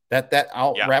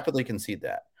 I'll rapidly concede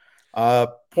that.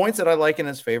 Points that I like in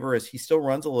his favor is he still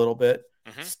runs a little bit.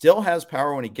 Still has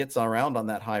power when he gets around on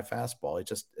that high fastball.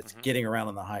 It's getting around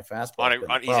on the high fastball.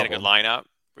 He's in a good lineup,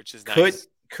 which is nice.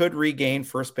 Could regain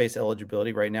first base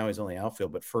eligibility. Right now he's only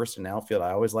outfield, but first and outfield,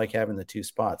 I always like having the 2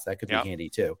 spots. That could be handy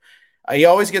too. he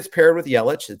always gets paired with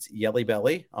Yelich. It's Yelly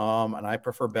Belly. And I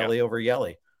prefer Belly over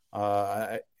Yelly.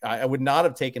 I would not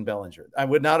have taken Bellinger. I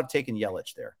would not have taken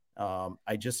Yelich there.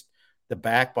 The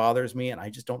back bothers me, and I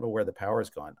just don't know where the power has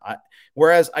gone.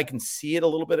 Whereas I can see it a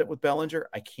little bit with Bellinger,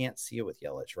 I can't see it with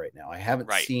Yelich right now. I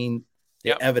haven't seen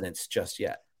the evidence just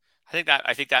yet.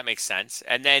 I think that makes sense.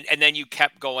 And then you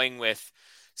kept going with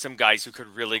some guys who could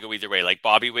really go either way, like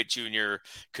Bobby Witt Jr.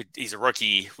 He's a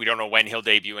rookie. We don't know when he'll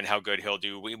debut and how good he'll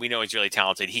do. We know he's really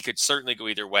talented. He could certainly go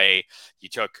either way. You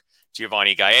took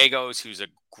Giovanni Gallegos, who's a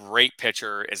great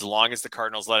pitcher, as long as the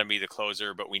Cardinals let him be the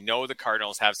closer. But we know the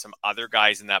Cardinals have some other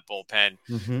guys in that bullpen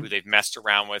who they've messed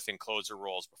around with in closer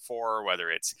roles before, whether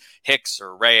it's Hicks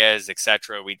or Reyes,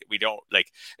 etc. We don't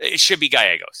it should be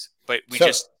Gallegos, but we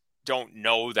just don't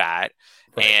know that.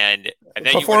 Right. And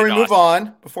then before we move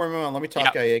on, let me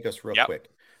talk Gallegos real quick.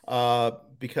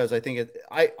 Because I think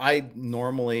I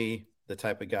normally the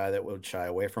type of guy that would shy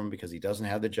away from him because he doesn't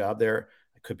have the job there.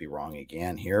 I could be wrong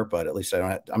again here, but at least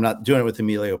I'm not doing it with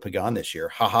Emilio Pagan this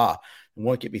year. It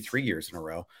won't get me 3 years in a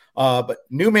row. But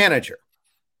new manager,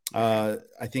 I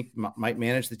think might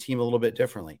manage the team a little bit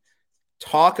differently.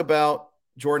 Talk about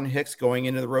Jordan Hicks going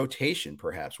into the rotation,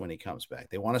 perhaps when he comes back.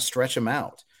 They want to stretch him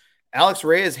out. Alex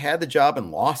Reyes had the job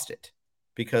and lost it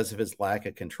because of his lack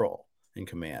of control and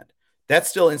command. That's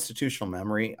still institutional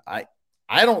memory. I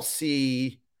don't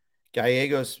see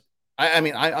Gallegos.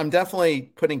 I'm definitely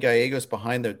putting Gallegos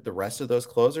behind the rest of those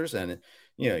closers. And,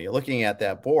 you're looking at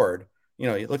that board,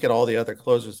 you look at all the other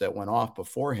closers that went off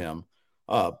before him.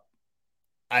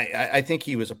 I think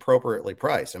he was appropriately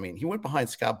priced. I mean, he went behind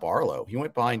Scott Barlow. He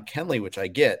went behind Kenley, which I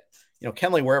get.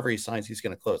 Kenley, wherever he signs, he's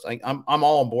going to close. I'm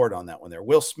all on board on that one there.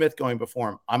 Will Smith going before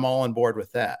him, I'm all on board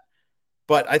with that.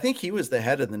 But I think he was the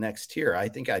head of the next tier. I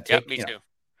think I'd take,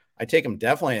 I take him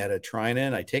definitely ahead of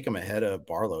Treinen. I take him ahead of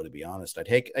Barlow, to be honest. I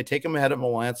take him ahead of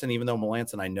Melanson, even though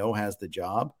Melanson I know has the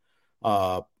job.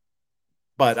 But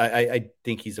I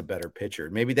think he's a better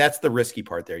pitcher. Maybe that's the risky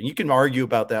part there. You can argue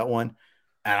about that one.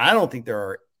 And I don't think there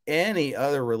are any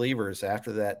other relievers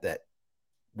after that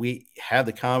we have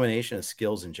the combination of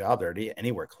skills and job there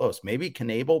anywhere close. Maybe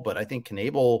Knebel, but I think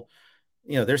Knebel,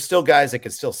 there's still guys that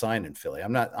could still sign in Philly.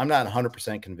 I'm not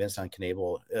 100% convinced on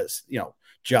Knebel,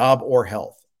 job or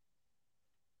health.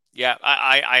 Yeah,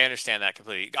 I understand that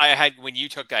completely. When you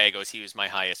took Gallegos, he was my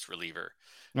highest reliever.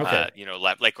 Okay.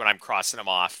 Like when I'm crossing him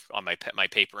off on my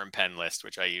paper and pen list,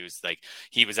 which I use, like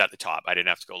he was at the top. I didn't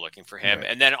have to go looking for him. Right.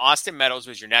 And then Austin Meadows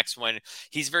was your next one.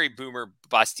 He's very boomer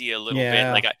busty a little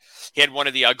bit. Like he had one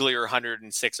of the uglier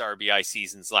 106 RBI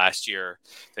seasons last year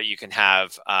that you can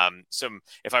have.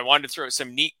 If I wanted to throw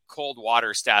some neat cold water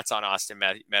stats on Austin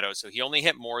Meadows, so he only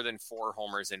hit more than 4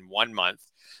 homers in 1 month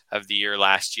of the year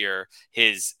last year.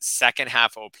 His second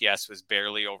half OPS was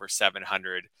barely over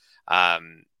 700.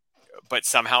 But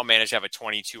somehow managed to have a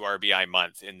 22 RBI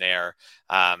month in there.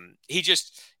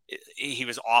 He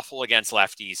was awful against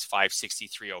lefties,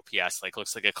 563 OPS,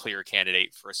 looks like a clear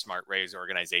candidate for a smart Rays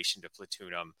organization to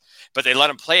platoon him. But they let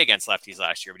him play against lefties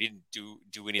last year, but he didn't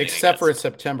do anything. Except for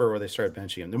September where they started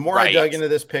benching him. The more I dug into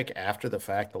this pick after the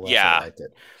fact, the less I liked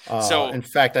it. In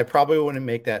fact, I probably wouldn't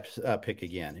make that pick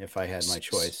again if I had my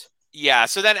choice. Yeah.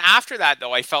 So then after that,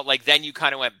 though, I felt like then you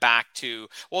kind of went back to,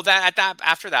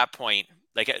 after that point,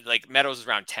 like Meadows is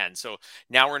around 10. So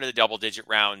now we're into the double digit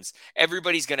rounds.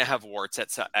 Everybody's going to have warts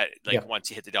once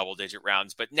you hit the double digit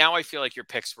rounds. But now I feel like your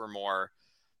picks were more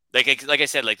like I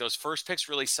said, like those first picks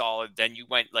really solid. Then you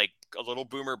went like a little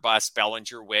boomer bust,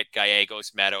 Bellinger, Witt,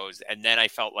 Gallegos, Meadows. And then I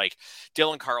felt like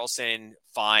Dylan Carlson,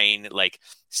 fine. Like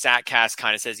StatCast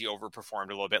kind of says he overperformed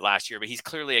a little bit last year, but he's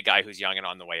clearly a guy who's young and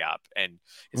on the way up and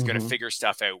is going to figure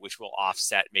stuff out, which will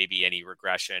offset maybe any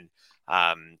regression.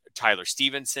 Tyler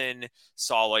Stevenson,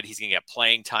 solid. He's going to get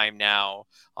playing time now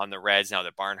on the Reds now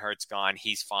that Barnhart's gone.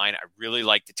 He's fine. I really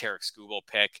like the Tarek Skubal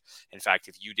pick. In fact,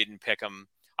 if you didn't pick him,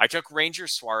 I took Ranger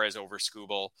Suarez over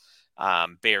Skubal.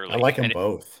 Barely. I like them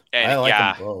both.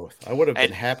 Them both. I would have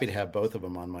been happy to have both of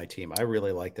them on my team. I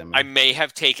really like them. I may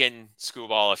have taken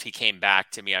Skubal if he came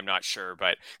back to me. I'm not sure,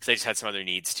 but because I just had some other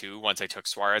needs too. Once I took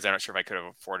Suarez, I'm not sure if I could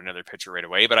have afforded another pitcher right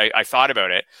away, but I thought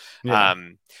about it. Yeah.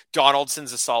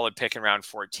 Donaldson's a solid pick in round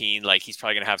 14. Like he's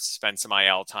probably going to have to spend some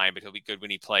IL time, but he'll be good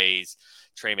when he plays.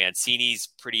 Trey Mancini's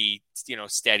pretty,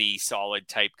 steady, solid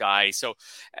type guy. So,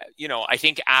 I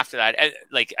think after that,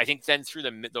 I think then through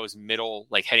those middle,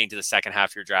 heading to the second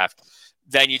half of your draft,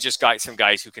 then you just got some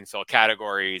guys who can fill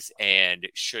categories and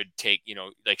should take,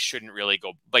 shouldn't really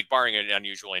go, barring an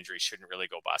unusual injury, shouldn't really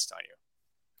go bust on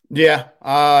you.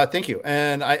 Yeah. Thank you.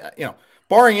 And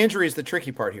barring injury is the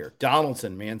tricky part here.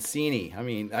 Donaldson, Mancini. I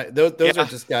mean, those are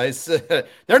just guys.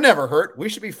 They're never hurt. We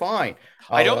should be fine.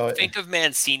 I don't think of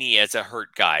Mancini as a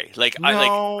hurt guy. Like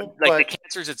the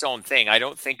cancer's its own thing. I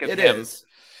don't think of him. It is.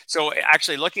 So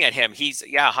actually looking at him, he's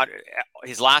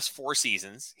his last 4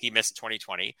 seasons, he missed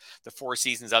 2020. The 4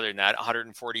 seasons other than that,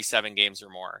 147 games or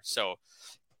more. So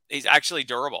he's actually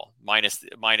durable minus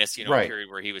a period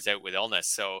where he was out with illness.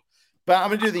 So but I'm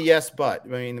going to do the yes, but I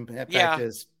mean, the fact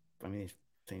is, I mean,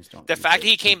 things don't. The fact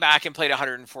he came back and played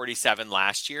 147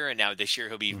 last year, and now this year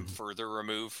he'll be even further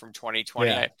removed from 2020.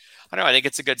 Yeah. I don't know. I think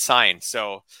it's a good sign.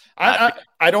 So I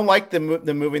don't like the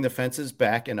moving the fences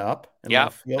back and up.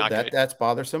 That's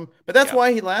bothersome. But that's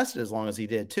why he lasted as long as he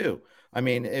did too. I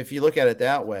mean, if you look at it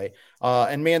that way,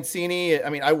 and Mancini.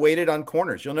 I mean, I waited on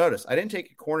corners. You'll notice I didn't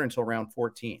take a corner until round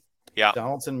 14. Yeah,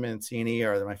 Donaldson, Mancini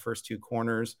are my first 2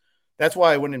 corners. That's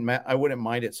why I wouldn't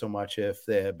mind it so much if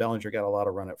the Bellinger got a lot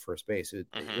of run at first base. It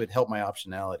would help my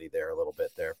optionality there a little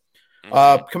bit there.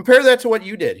 Compare that to what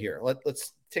you did here.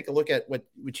 Let's take a look at what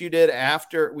you did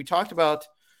after we talked about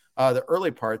the early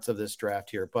parts of this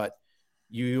draft here. But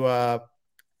you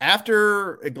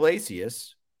after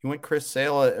Iglesias, you went Chris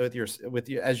Sale with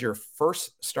you as your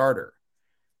first starter.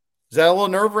 Is that a little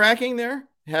nerve-wracking there,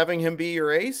 having him be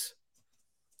your ace?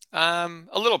 A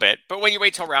little bit, but when you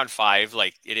wait till round 5,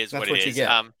 like it is what it is. You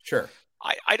get. Sure.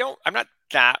 I'm not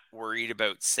that worried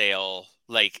about Sale.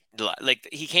 Like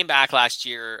he came back last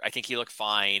year. I think he looked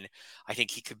fine. I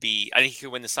think he could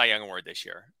win the Cy Young Award this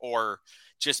year or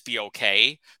just be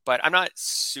okay. But I'm not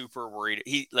super worried.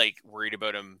 Worried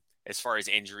about him as far as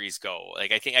injuries go.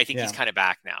 Like I think he's kind of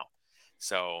back now.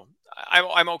 So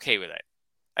I'm okay with it.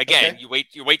 Again, you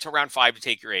wait till round 5 to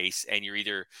take your ace, and you're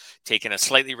either taking a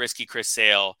slightly risky Chris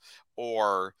Sale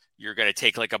or you're going to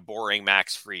take like a boring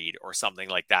Max Fried or something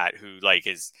like that, who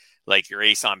is like your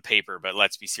ace on paper, but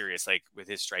let's be serious, like with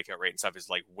his strikeout rate and stuff is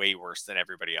like way worse than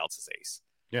everybody else's ace.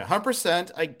 Yeah,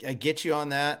 100%. I get you on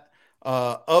that.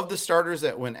 Of the starters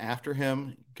that went after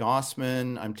him,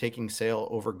 Gausman, I'm taking Sale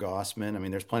over Gausman. I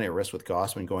mean, there's plenty of risk with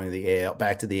Gausman going to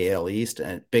back to the AL East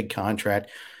and big contract.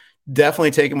 Definitely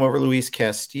take him over Luis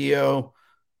Castillo.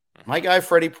 My guy,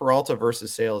 Freddie Peralta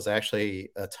versus Sale is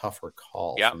actually a tougher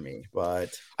call for me.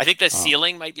 But I think the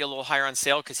ceiling might be a little higher on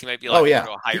Sale because he might be like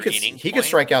a higher inning. He could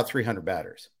strike out 300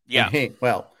 batters. Yeah. Maybe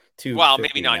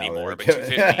not anymore, but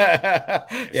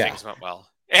 250. Things went well.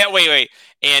 And wait.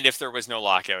 And if there was no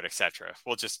lockout, etc.,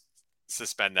 we'll just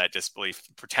suspend that disbelief,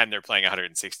 pretend they're playing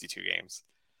 162 games.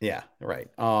 Yeah, right.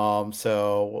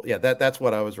 That's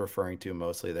what I was referring to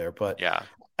mostly there. But yeah.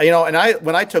 And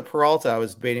when I took Peralta, I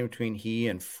was debating between he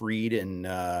and Fried and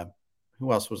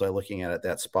who else was I looking at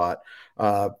that spot?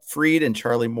 Fried and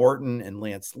Charlie Morton and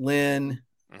Lance Lynn,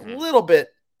 a little bit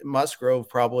Musgrove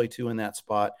probably too in that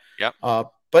spot. Yep.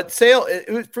 But Sale,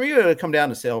 for me, it would come down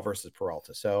to Sale versus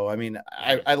Peralta. So, I mean,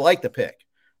 I like the pick.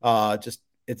 Just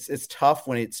it's tough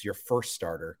when it's your first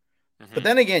starter. But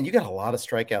then again, you got a lot of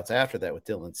strikeouts after that with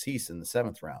Dylan Cease in the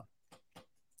 7th round.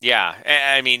 Yeah,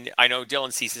 I mean, I know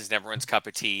Dylan Cease is everyone's cup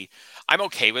of tea. I'm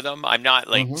okay with him. I'm not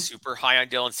super high on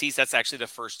Dylan Cease. That's actually the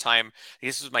first time.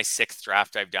 This was my 6th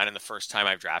draft I've done, and the first time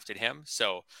I've drafted him.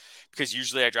 So, because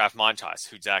usually I draft Montas,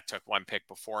 who Zach took 1 pick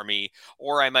before me,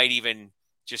 or I might even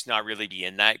just not really be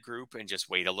in that group and just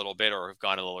wait a little bit, or have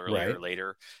gone a little earlier or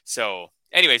later. So,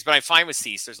 anyways, but I'm fine with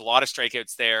Cease. There's a lot of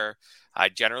strikeouts there.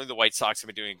 Generally, the White Sox have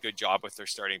been doing a good job with their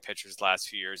starting pitchers the last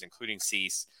few years, including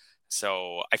Cease.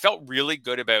 So I felt really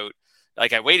good about,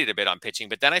 I waited a bit on pitching,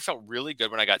 but then I felt really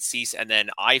good when I got Cease. And then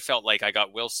I felt like I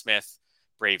got Will Smith,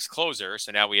 Braves closer.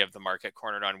 So now we have the market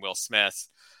cornered on Will Smith.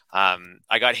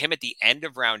 I got him at the end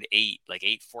of round 8, like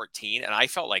 8-14. And I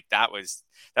felt like that might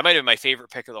have been my favorite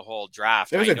pick of the whole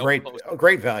draft. It was a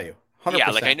great value. 100%. Yeah,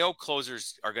 I know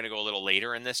closers are going to go a little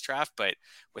later in this draft, but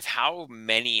with how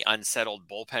many unsettled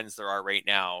bullpens there are right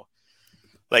now,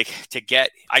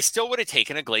 I still would have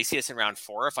taken Iglesias in round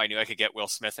 4 if I knew I could get Will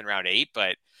Smith in round 8.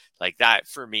 But that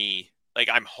for me,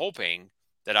 I'm hoping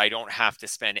that I don't have to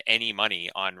spend any money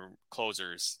on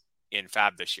closers in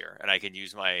FAB this year, and I can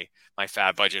use my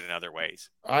FAB budget in other ways.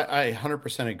 I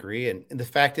 100% agree. And the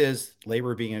fact is,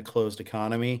 labor being a closed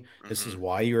economy, this is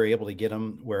why you were able to get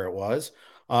him where it was,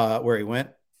 where he went.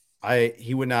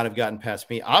 He would not have gotten past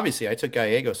me. Obviously, I took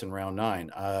Gallegos in round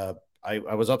 9. I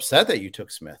was upset that you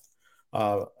took Smith.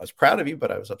 I was proud of you,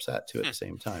 but I was upset too at the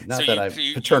same time. Not that I'm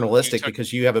paternalistic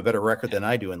because you have a better record than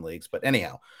I do in leagues, but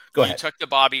anyhow, go ahead. You took the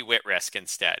Bobby Witt risk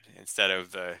instead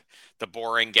of the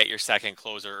boring get your second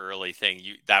closer early thing.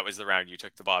 That was the round you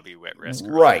took the Bobby Witt risk.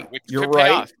 Right. You're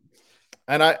right.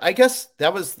 And I guess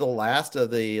that was the last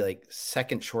of the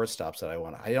second shortstops that I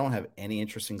wanted. I don't have any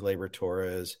interest in Gleyber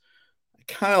Torres.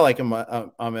 kind of like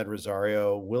Ahmed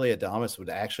Rosario. Willie Adames would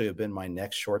actually have been my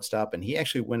next shortstop, and he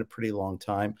actually went a pretty long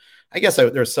time. I guess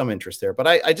there's some interest there, but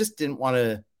I just didn't want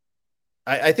to.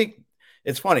 I think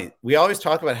it's funny. We always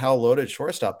talk about how loaded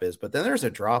shortstop is, but then there's a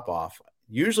drop off.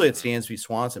 Usually it's Dansby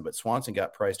Swanson, but Swanson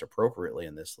got priced appropriately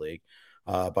in this league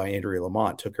by Andrea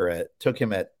Lamont. Took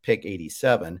him at pick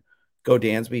 87. Go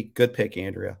Dansby, good pick,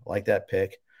 Andrea. Like that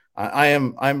pick.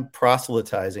 I'm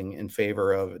proselytizing in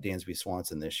favor of Dansby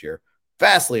Swanson this year.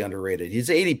 Vastly underrated. His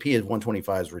ADP at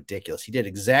 125 is ridiculous. He did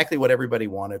exactly what everybody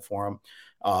wanted for him,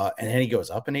 and then he goes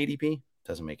up in ADP.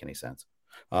 Doesn't make any sense.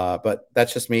 But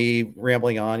that's just me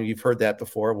rambling on. You've heard that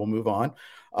before. We'll move on.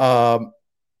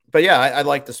 But yeah, I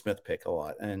like the Smith pick a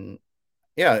lot, and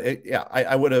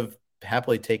I would have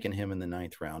happily taken him in the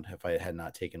 9th round if I had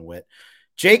not taken Witt.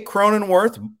 Jake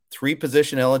Cronenworth,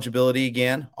 3-position eligibility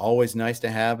again. Always nice to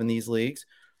have in these leagues.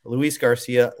 Luis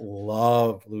Garcia,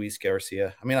 love Luis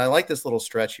Garcia. I mean, I like this little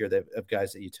stretch here of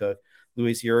guys that you took.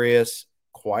 Luis Urias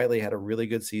quietly had a really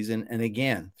good season, and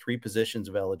again, 3 positions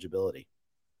of eligibility.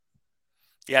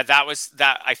 Yeah,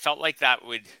 I felt like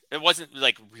it wasn't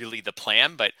like really the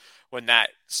plan, but when that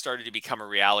started to become a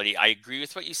reality, I agree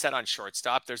with what you said on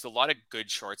shortstop. There's a lot of good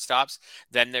shortstops.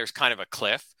 Then there's kind of a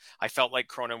cliff. I felt like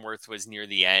Cronenworth was near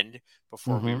the end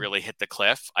before we really hit the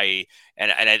cliff. I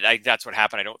that's what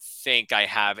happened. I don't think I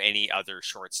have any other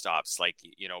shortstops. Like,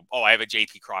 I have a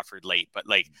JP Crawford late, but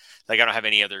like I don't have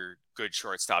any other good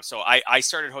shortstops. So I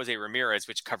started Jose Ramirez,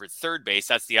 which covered third base.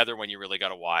 That's the other one you really got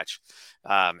to watch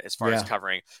as far as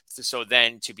covering. So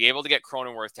then to be able to get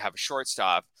Cronenworth to have a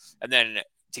shortstop, and then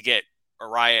to get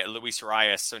Luis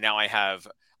Urias. So now I have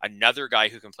another guy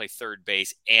who can play third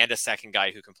base and a second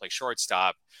guy who can play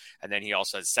shortstop. And then he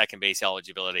also has second base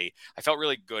eligibility. I felt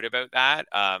really good about that.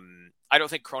 I don't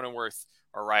think Cronenworth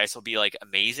or Urias will be like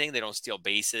amazing. They don't steal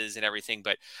bases and everything,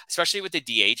 but especially with the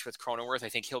DH with Cronenworth, I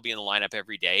think he'll be in the lineup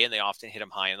every day, and they often hit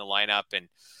him high in the lineup. And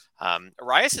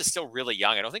Urias is still really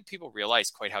young. I don't think people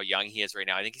realize quite how young he is right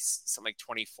now. I think he's something like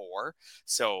 24.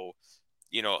 So,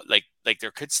 like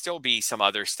there could still be some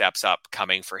other steps up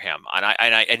coming for him.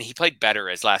 And he played better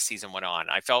as last season went on.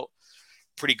 I felt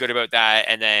pretty good about that.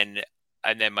 And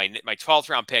then my 12th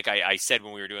round pick, I said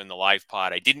when we were doing the live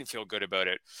pod, I didn't feel good about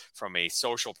it from a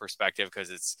social perspective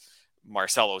because it's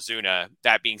Marcell Ozuna.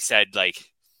 That being said, like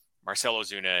Marcell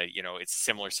Ozuna, it's a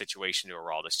similar situation to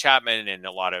Aroldis Chapman and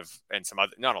some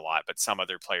other, not a lot, but some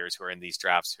other players who are in these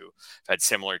drafts who have had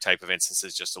similar type of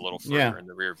instances just a little further in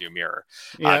the rearview mirror.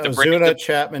 Yeah, Ozuna,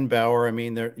 Chapman, Bauer. I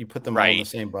mean, you put them all in the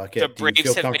same bucket. Do you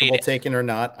feel comfortable taking or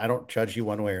not? I don't judge you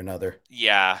one way or another.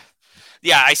 Yeah.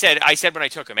 Yeah, I said when I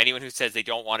took him, anyone who says they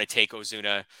don't want to take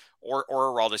Ozuna or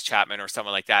Aroldis Chapman or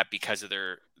someone like that because of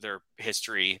their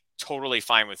history, totally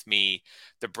fine with me.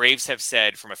 The Braves have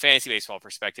said, from a fantasy baseball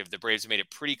perspective, the Braves have made it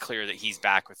pretty clear that he's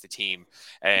back with the team.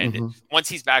 And once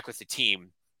he's back with the team,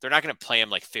 they're not going to play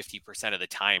him like 50% of the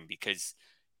time because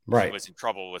he was in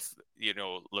trouble with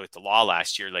the law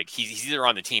last year. Like he's either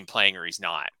on the team playing or he's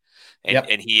not,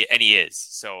 and he is.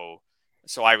 So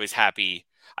I was happy.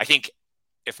 I think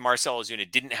if Marcell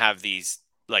Ozuna didn't have these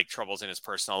like troubles in his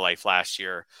personal life last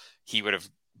year, he would have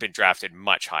been drafted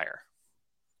much higher.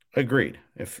 Agreed.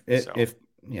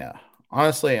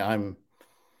 Honestly, I'm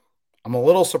a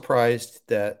little surprised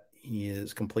that he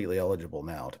is completely eligible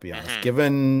now, to be honest,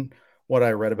 given what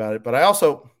I read about it. But I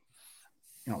also,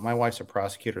 my wife's a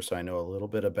prosecutor, so I know a little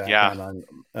bit of background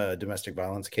on domestic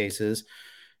violence cases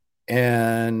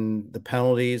and the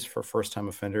penalties for first-time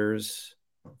offenders.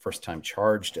 First time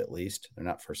charged, at least. They're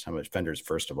not first time offenders,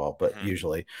 first of all, but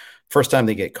usually first time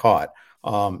they get caught,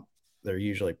 they're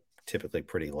usually typically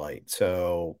pretty light.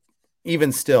 So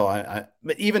even still,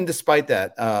 but even despite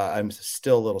that, I'm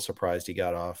still a little surprised he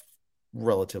got off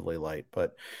relatively light.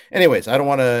 But anyways, I don't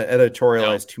want to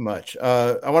editorialize too much.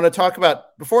 I want to talk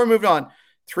about, before we move on,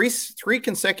 three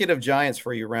consecutive Giants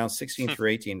for you, rounds 16 through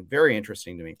 18. Very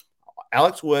interesting to me.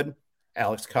 Alex Wood,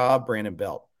 Alex Cobb, Brandon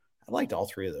Belt. I liked all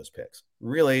 3 of those picks.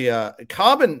 Really,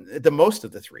 Cobb and the most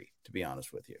of the 3, to be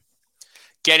honest with you.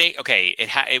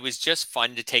 It was just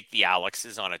fun to take the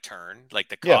Alexes on a turn, like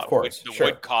the Cobb, of course.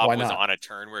 Wood Cobb was on a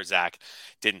turn where Zach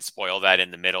didn't spoil that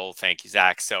in the middle. Thank you,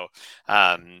 Zach. So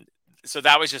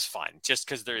that was just fun, just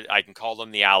because I can call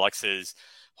them the Alexes.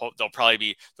 They'll probably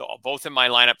be both in my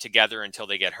lineup together until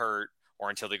they get hurt or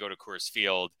until they go to Coors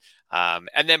Field.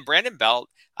 And then Brandon Belt.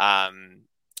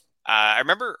 I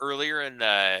remember earlier in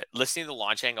listening to the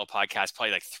Launch Angle podcast,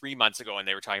 probably like 3 months ago, and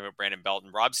they were talking about Brandon Belt,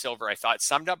 and Rob Silver, I thought,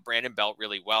 summed up Brandon Belt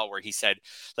really well, where he said,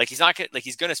 like, he's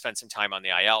going to spend some time on the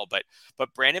IL, but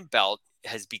Brandon Belt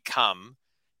has become,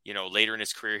 later in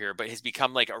his career here, but has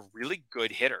become like a really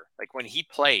good hitter. Like when he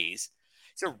plays,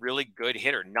 He's a really good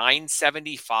hitter.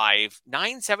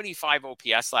 975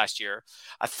 OPS last year,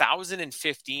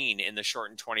 1,015 in the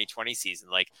shortened 2020 season.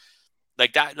 Like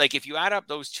that, like if you add up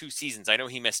those 2 seasons, I know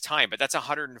he missed time, but that's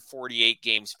 148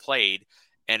 games played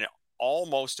and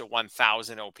almost a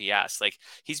 1,000 OPS. Like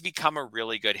he's become a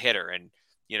really good hitter. And,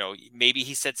 maybe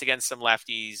he sits against some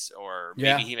lefties or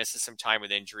maybe he misses some time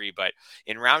with injury, but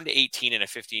in round 18 in a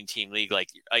 15-team league, like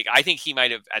I think he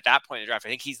might have, at that point in the draft, I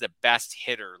think he's the best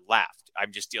hitter left.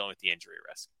 I'm just dealing with the injury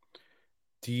risk.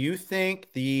 Do you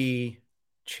think the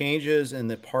changes in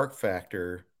the park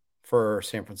factor for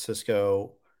San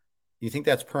Francisco, do you think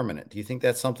that's permanent? Do you think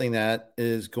that's something that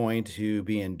is going to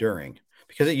be enduring?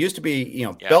 Because it used to be,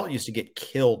 Belt used to get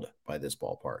killed by this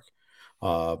ballpark.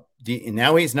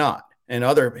 Now he's not. And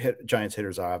other Giants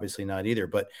hitters are obviously not either.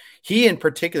 But he in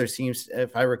particular seems,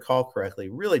 if I recall correctly,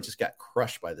 really just got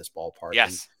crushed by this ballpark. Yes.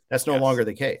 And that's no longer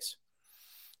the case.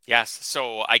 Yes.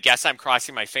 So I guess I'm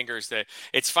crossing my fingers that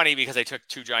it's funny because I took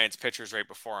 2 Giants pitchers right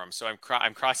before him. So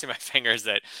I'm crossing my fingers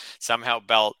that somehow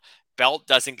Belt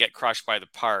doesn't get crushed by the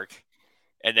park.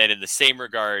 And then in the same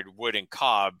regard, Wood and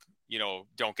Cobb,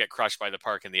 don't get crushed by the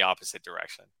park in the opposite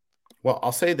direction. Well,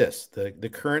 I'll say this. The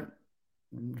current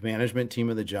management team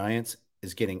of the Giants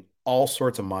is getting all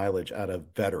sorts of mileage out of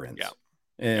veterans. Yeah.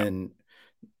 And,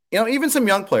 even some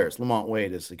young players. Lamont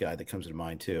Wade is the guy that comes to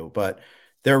mind too. But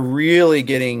they're really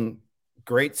getting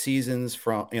great seasons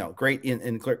from, great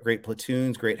in great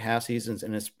platoons, great half seasons.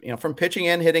 And it's, from pitching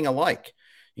and hitting alike.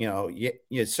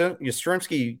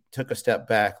 Yastrzemski took a step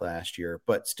back last year,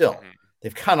 but still,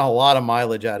 they've gotten a lot of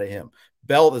mileage out of him.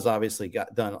 Belt has obviously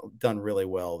done really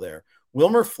well there.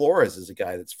 Wilmer Flores is a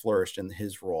guy that's flourished in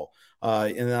his role.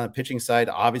 And on the pitching side,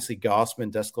 obviously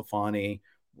Gausman, DeSclafani,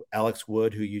 Alex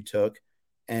Wood, who you took.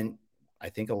 And I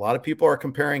think a lot of people are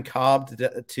comparing Cobb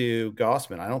to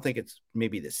Gausman. I don't think it's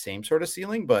maybe the same sort of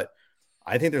ceiling, but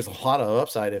I think there's a lot of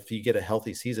upside if you get a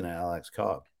healthy season at Alex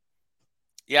Cobb.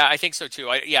 Yeah, I think so too.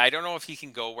 I don't know if he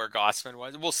can go where Gausman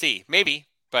was. We'll see. Maybe.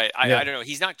 But I don't know.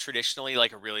 He's not traditionally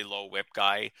like a really low whip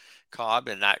guy, Cobb,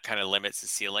 and that kind of limits the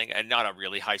ceiling, and not a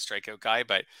really high strikeout guy.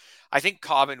 But I think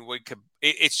Cobb and Wood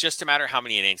it's just a matter of how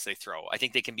many innings they throw. I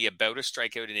think they can be about a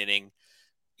strikeout an inning,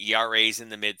 ERAs in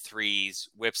the mid-3s,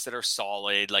 whips that are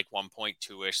solid, like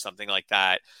 1.2-ish, something like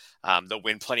that. They'll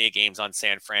win plenty of games on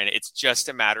San Fran. It's just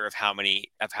a matter of how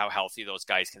healthy those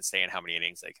guys can stay and how many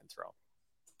innings they can throw.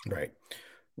 Right.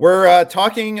 We're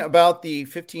talking about the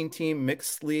 15-team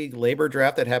mixed league labor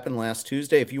draft that happened last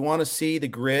Tuesday. If you want to see the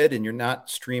grid and you're not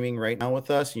streaming right now with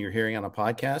us and you're hearing on a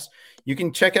podcast, you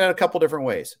can check it out a couple different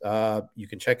ways. You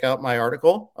can check out my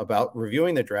article about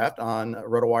reviewing the draft on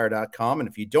rotowire.com. And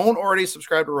if you don't already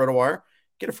subscribe to RotoWire,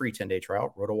 get a free 10-day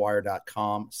trial,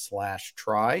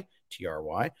 rotowire.com/try,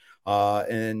 TRY.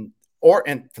 And for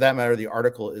that matter, the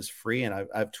article is free, and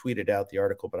I've tweeted out the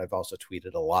article, but I've also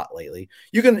tweeted a lot lately.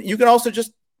 You can also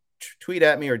just tweet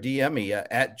at me or DM me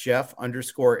at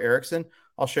Jeff_Erickson.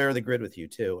 I'll share the grid with you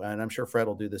too, and I'm sure Fred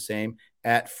will do the same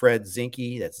at Fred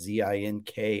Zinkie. That's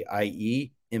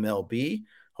ZINKIE MLB.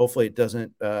 Hopefully, it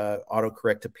doesn't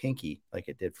autocorrect to Pinky like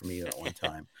it did for me at one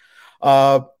time.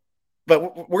 But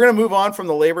we're going to move on from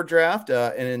the labor draft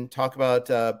and talk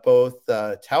about both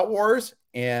Tout Wars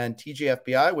and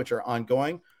TGFBI, which are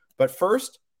ongoing. But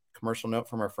first, commercial note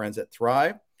from our friends at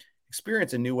Thrive.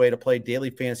 Experience a new way to play daily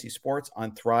fantasy sports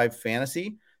on Thrive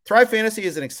Fantasy. Thrive Fantasy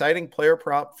is an exciting player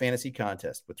prop fantasy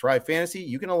contest. With Thrive Fantasy,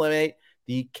 you can eliminate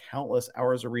the countless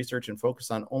hours of research and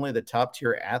focus on only the top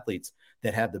tier athletes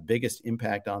that have the biggest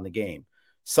impact on the game.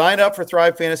 Sign up for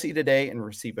Thrive Fantasy today and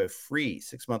receive a free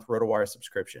 6-month RotoWire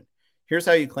subscription. Here's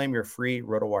how you claim your free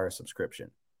RotoWire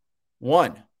subscription.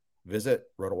 1, visit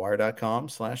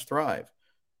rotowire.com/thrive.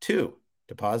 2,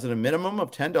 deposit a minimum of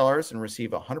 $10 and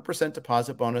receive a 100%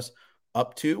 deposit bonus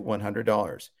up to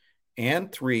 $100.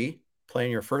 And 3, play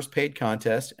in your first paid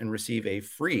contest and receive a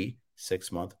free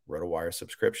 6-month RotoWire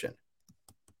subscription.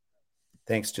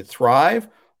 Thanks to Thrive.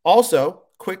 Also,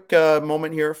 quick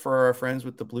moment here for our friends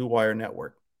with the Blue Wire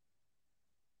Network.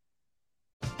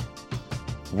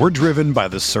 We're driven by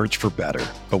the search for better.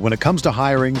 But when it comes to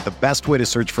hiring, the best way to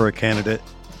search for a candidate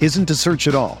isn't to search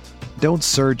at all. Don't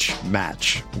search,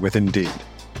 match with Indeed.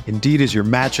 Indeed is your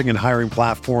matching and hiring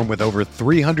platform with over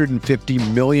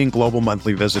 350 million global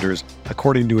monthly visitors,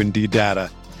 according to Indeed data,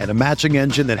 and a matching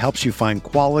engine that helps you find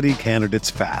quality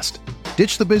candidates fast.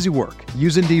 Ditch the busy work.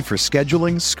 Use Indeed for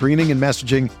scheduling, screening, and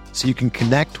messaging so you can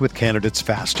connect with candidates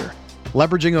faster.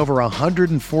 Leveraging over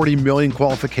 140 million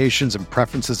qualifications and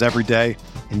preferences every day,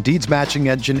 Indeed's matching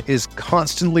engine is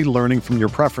constantly learning from your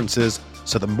preferences,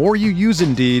 so the more you use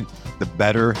Indeed, the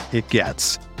better it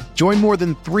gets. Join more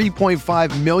than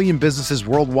 3.5 million businesses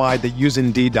worldwide that use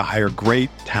Indeed to hire great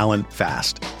talent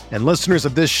fast. And listeners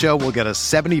of this show will get a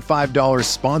 $75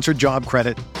 sponsored job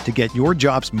credit to get your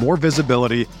jobs more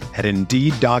visibility at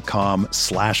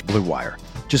Indeed.com/Blue Wire.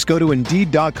 Just go to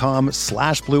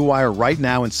Indeed.com/Blue Wire right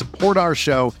now and support our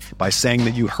show by saying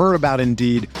that you heard about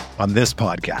Indeed on this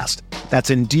podcast. That's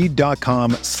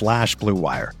Indeed.com/Blue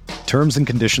Wire. Terms and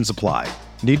conditions apply.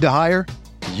 Need to hire?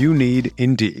 You need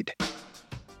Indeed.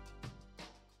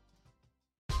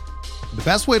 The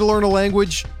best way to learn a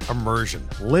language? Immersion.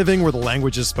 Living where the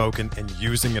language is spoken and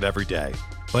using it every day.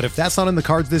 But if that's not in the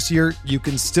cards this year, you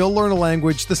can still learn a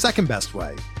language the second best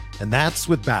way, and that's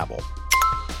with Babbel.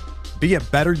 Be a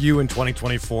better you in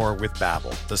 2024 with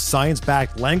Babbel, the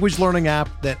science-backed language learning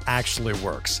app that actually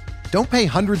works. Don't pay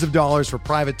hundreds of dollars for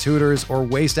private tutors or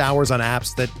waste hours on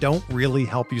apps that don't really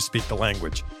help you speak the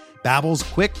language. Babbel's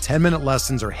quick 10-minute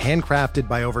lessons are handcrafted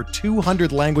by over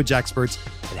 200 language experts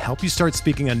and help you start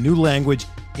speaking a new language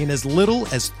in as little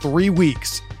as 3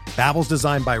 weeks. Babbel's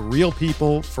designed by real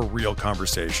people for real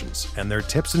conversations, and their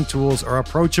tips and tools are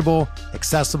approachable,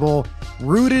 accessible,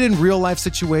 rooted in real-life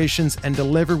situations, and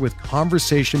delivered with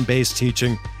conversation-based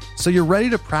teaching, so you're ready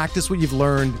to practice what you've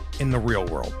learned in the real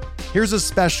world. Here's a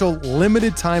special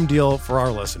limited-time deal for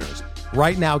our listeners.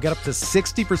 Right now, get up to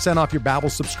 60% off your Babbel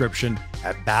subscription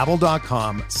at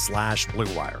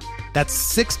Babbel.com/Blue Wire. That's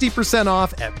 60%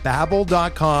 off at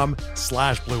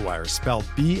Babbel.com/Blue Wire, spelled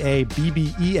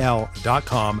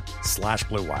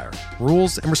BABBEL.com/Blue Wire.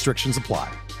 Rules and restrictions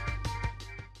apply.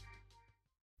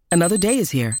 Another day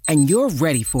is here, and you're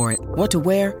ready for it. What to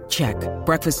wear? Check.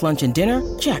 Breakfast, lunch, and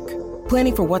dinner? Check.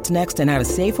 Planning for what's next and how to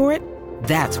save for it?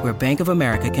 That's where Bank of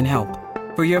America can help.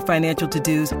 For your financial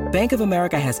to-dos, Bank of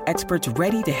America has experts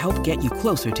ready to help get you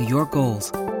closer to your goals.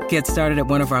 Get started at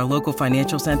one of our local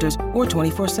financial centers or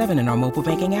 24/7 in our mobile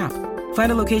banking app.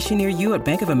 Find a location near you at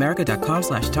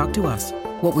bankofamerica.com/talktous.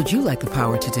 What would you like the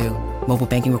power to do? Mobile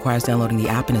banking requires downloading the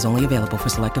app and is only available for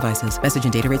select devices. Message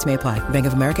and data rates may apply. Bank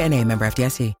of America N.A., member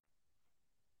FDIC.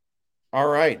 All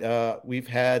right. We've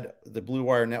had the Blue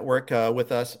Wire Network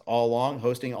with us all along,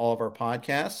 hosting all of our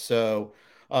podcasts. So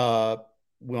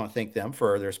we want to thank them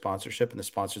for their sponsorship and the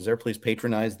sponsors there. Please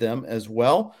patronize them as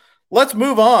well. Let's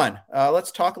move on.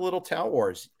 Let's talk a little Tout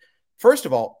Wars. First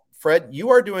of all, Fred, you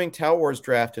are doing Tout Wars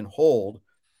Draft and Hold,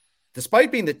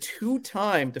 despite being the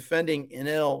two-time defending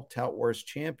NL Tout Wars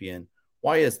champion.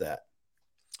 Why is that?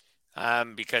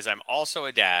 Because I'm also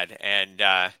a dad, and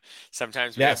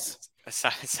sometimes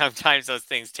sometimes those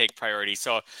things take priority.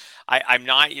 So I'm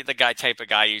not the type of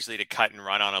guy usually to cut and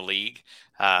run on a league.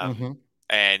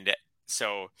 And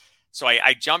so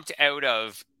I jumped out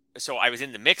of, so I was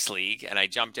in the mixed league, and I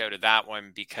jumped out of that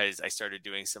one because I started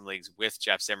doing some leagues with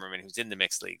Jeff Zimmerman, who's in the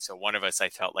mixed league. So one of us, I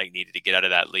felt like, needed to get out of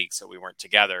that league, so we weren't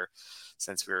together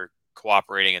since we were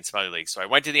cooperating in some other leagues. So I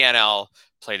went to the NL,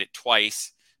 played it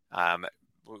twice,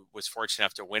 was fortunate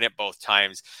enough to win it both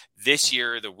times. This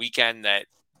year, the weekend that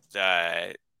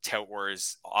the Tout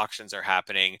Wars auctions are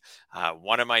happening,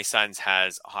 one of my sons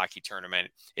has a hockey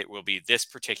tournament. It will be this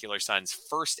particular son's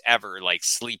first ever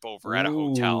sleepover at a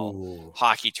hotel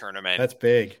hockey tournament. That's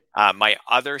big. My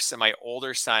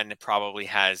older son probably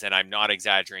has, and I'm not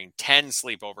exaggerating, 10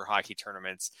 sleepover hockey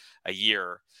tournaments a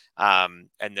year. And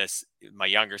my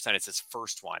younger son, it's his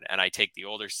first one, and I take the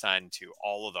older son to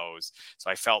all of those.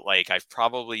 So I felt like I've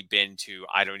probably been to,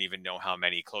 I don't even know how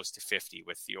many, close to 50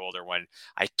 with the older one.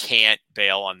 I can't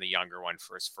bail on the younger one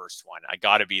for his first one. I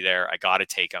got to be there. I got to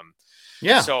take him.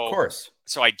 Yeah, of course.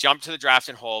 So I jumped to the Draft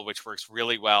and Hold, which works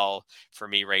really well for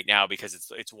me right now because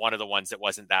it's one of the ones that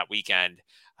wasn't that weekend.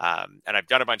 And I've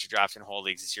done a bunch of Draft and Hold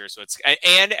leagues this year. So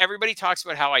and everybody talks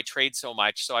about how I trade so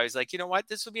much. So I was like, you know what?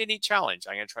 This will be a neat challenge.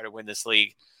 I'm going to try to win this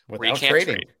league without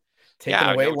trading. Taking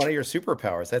away one of your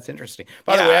superpowers. That's interesting.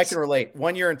 By the way, I can relate.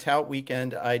 1 year in Tout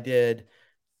weekend, I did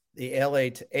the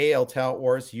AL Tout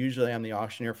Wars. Usually I'm the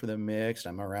auctioneer for the mixed.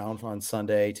 I'm around on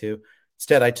Sunday too.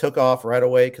 Instead, I took off right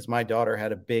away because my daughter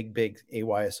had a big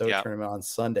AYSO tournament on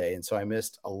Sunday. And so I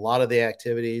missed a lot of the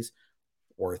activities.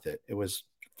 Worth it. It was,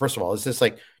 first of all, it's this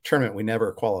tournament we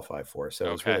never qualified for. So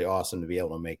it was really awesome to be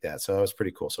able to make that. So that was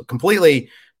pretty cool. So completely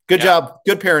good job.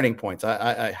 Good parenting points.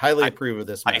 I highly approve of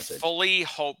this message. I fully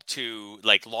hope to,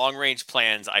 long range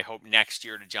plans, I hope next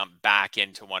year to jump back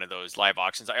into one of those live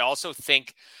auctions. I also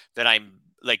think that I'm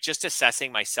just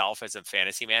assessing myself as a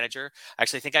fantasy manager. I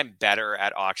actually think I'm better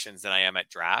at auctions than I am at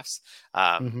drafts.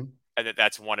 And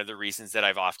that's one of the reasons that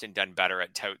I've often done better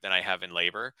at Tout than I have in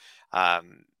labor.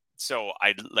 So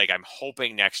I'm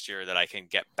hoping next year that I can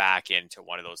get back into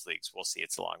one of those leagues. We'll see.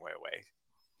 It's a long way away.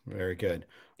 Very good.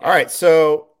 Yeah. All right.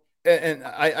 So And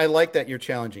I like that you're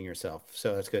challenging yourself.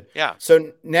 So that's good. Yeah.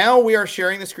 So now we are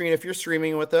sharing the screen. If you're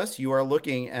streaming with us, you are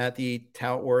looking at the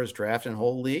Tout Wars Draft and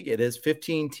Hold League. It is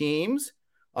 15 teams.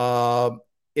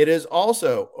 It is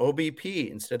also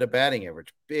OBP instead of batting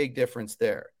average. Big difference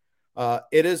there.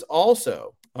 It is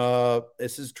also,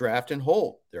 this is draft and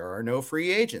hold. There are no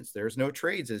free agents. There's no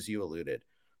trades, as you alluded.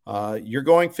 You're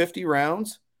going 50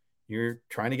 rounds. You're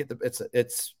trying to get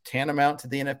it's tantamount to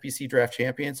the NFBC Draft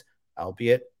Champions,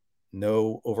 albeit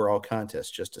no overall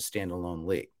contest, just a standalone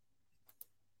league.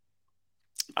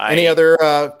 Any other,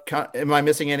 am I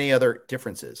missing any other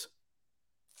differences?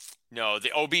 No, the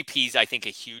OBP is, I think, a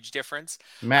huge difference.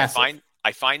 Massive.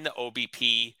 I find the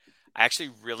OBP, I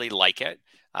actually really like it.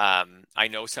 I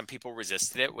know some people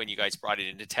resisted it when you guys brought it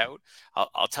into Tout.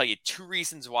 I'll tell you 2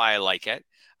 reasons why I like it.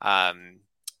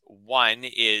 One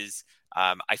is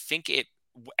I think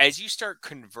as you start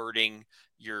converting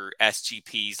your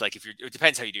SGPs, like it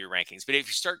depends how you do your rankings, but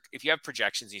if you have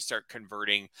projections and you start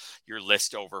converting your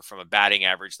list over from a batting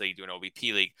average league to an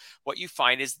OBP league, what you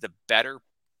find is the better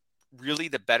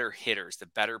hitters, the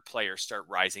better players start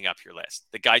rising up your list.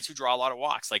 The guys who draw a lot of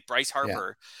walks, like Bryce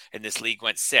Harper in this league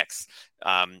went 6th.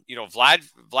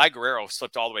 Vlad Guerrero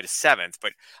slipped all the way to 7th,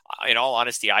 but in all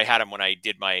honesty, I had him when I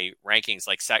did my rankings,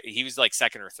 he was like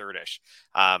 2nd or 3rd-ish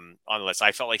on the list.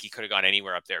 I felt like he could have gone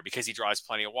anywhere up there because he draws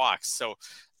plenty of walks. So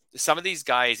some of these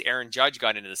guys, Aaron Judge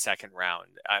got into the 2nd round,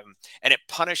 and it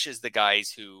punishes the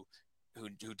guys who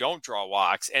don't draw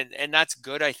walks. And that's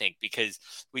good, I think, because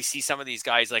we see some of these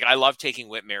guys, like I love taking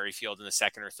Whit Merrifield in the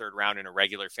 2nd or 3rd round in a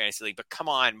regular fantasy league, but come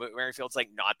on, Whit Merrifield's like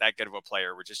not that good of a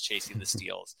player. We're just chasing the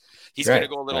steals. He's going to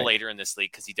go a little later in this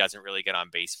league because he doesn't really get on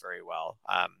base very well.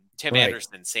 Tim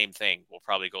Anderson, same thing, will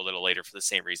probably go a little later for the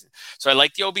same reason. So I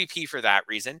like the OBP for that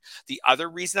reason. The other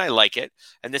reason I like it,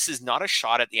 and this is not a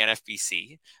shot at the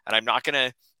NFBC, and I'm not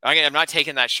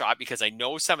taking that shot because I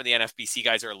know some of the NFBC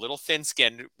guys are a little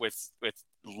thin-skinned with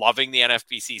loving the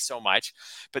NFBC so much,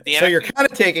 but so you're kind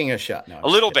of taking a shot now. A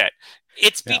little bit.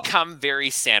 It's become very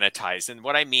sanitized, and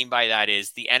what I mean by that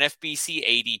is the NFBC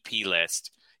ADP list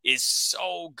is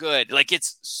so good. Like,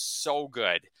 it's so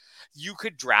good. You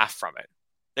could draft from it.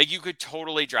 Like, you could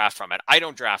totally draft from it. I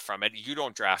don't draft from it. You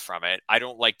don't draft from it. I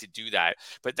don't like to do that,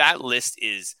 but that list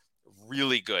is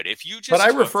really good. If you just, but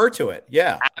I refer to it.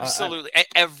 Yeah, absolutely.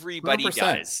 Everybody 100%.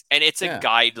 does. And it's a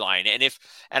guideline.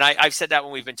 And I've said that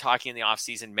when we've been talking in the off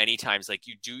season many times, like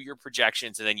you do your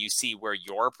projections and then you see where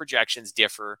your projections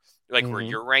differ, like where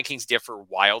your rankings differ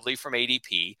wildly from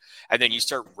ADP. And then you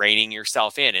start reining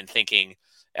yourself in and thinking,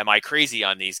 am I crazy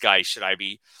on these guys? Should I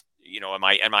be, am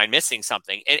I missing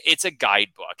something? And it's a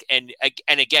guidebook. And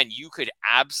again, you could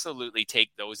absolutely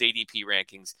take those ADP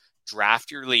rankings,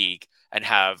 draft your league, and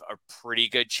have a pretty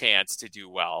good chance to do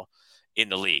well in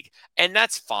the league. And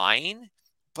that's fine,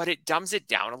 but it dumbs it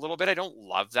down a little bit. I don't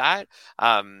love that.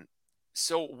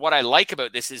 So what I like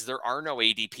about this is there are no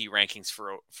ADP rankings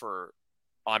for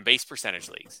on base percentage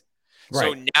leagues.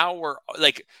 Right. So now we're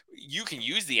like, you can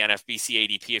use the NFBC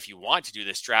ADP if you want to do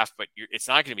this draft, but it's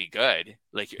not going to be good.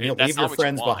 Like, that's leave your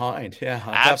friends behind. Yeah,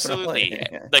 absolutely.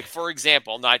 Like, for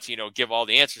example, not to, give all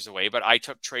the answers away, but I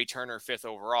took Trey Turner 5th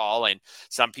overall, and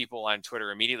some people on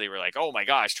Twitter immediately were like, oh my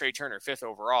gosh, Trey Turner 5th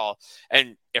overall.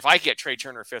 And if I get Trey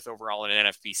Turner 5th overall in an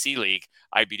NFBC league,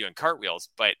 I'd be doing cartwheels.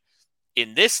 But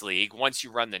in this league, once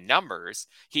you run the numbers,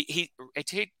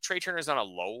 Trey Turner's not a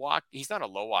low walk. He's not a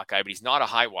low walk guy, but he's not a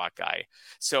high walk guy.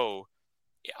 So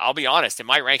I'll be honest, in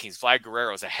my rankings, Vlad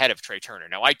Guerrero is ahead of Trey Turner.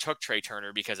 Now, I took Trey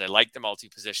Turner because I like the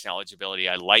multi-position eligibility.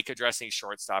 I like addressing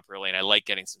shortstop early, and I like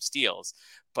getting some steals.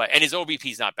 And his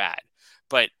OBP is not bad.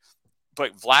 But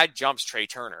Vlad jumps Trey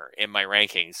Turner in my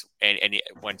rankings, and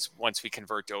once we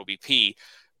convert to OBP,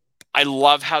 I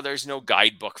love how there's no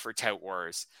guidebook for Tout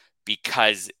Wars,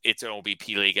 because it's an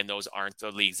OBP league and those aren't the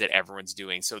leagues that everyone's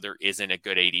doing. So there isn't a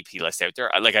good ADP list out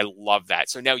there. Like, I love that.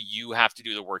 So now you have to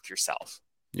do the work yourself.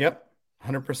 Yep.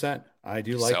 100%. I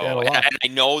do like that a lot. And I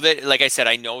know that, like I said,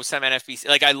 I know some NFBC,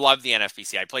 like I love the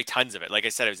NFBC. I play tons of it. Like I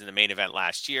said, I was in the main event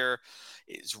last year.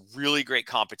 It's really great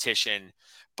competition,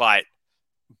 but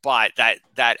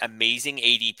that amazing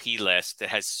ADP list that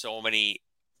has so many,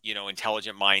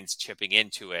 intelligent minds chipping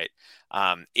into it.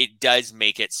 It does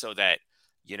make it so that,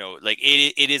 like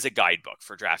it is a guidebook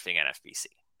for drafting NFBC.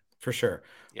 For sure.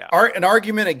 Yeah. An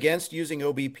argument against using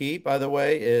OBP, by the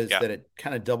way, is that it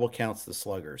kind of double counts the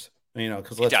sluggers,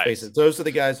 because let's face it, those are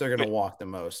the guys that are going to walk the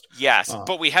most. Yes.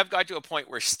 But we have got to a point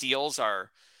where steals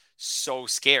are so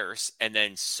scarce and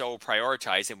then so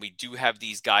prioritized. And we do have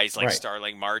these guys like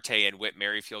Starling Marte and Whit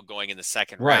Merrifield going in the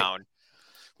 2nd round,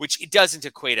 which it doesn't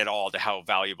equate at all to how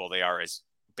valuable they are as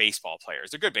baseball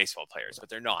players. They're good baseball players, but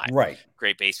they're not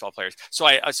great baseball players. So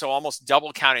so almost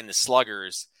double counting the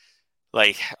sluggers.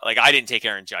 Like I didn't take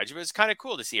Aaron Judge. It was kind of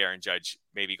cool to see Aaron Judge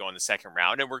maybe go in the second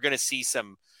round, and we're going to see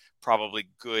some probably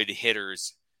good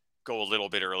hitters go a little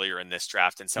bit earlier in this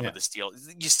draft, and some of the steals.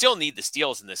 You still need the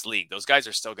steals in this league. Those guys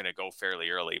are still going to go fairly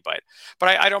early, but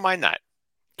I don't mind that.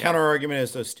 Counter argument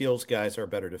is those steals guys are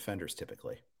better defenders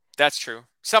typically. That's true.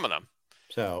 Some of them.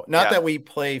 So not that we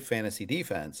play fantasy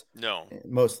defense. No,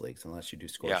 in most leagues, unless you do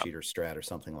score sheet or strat or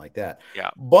something like that. Yeah,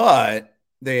 but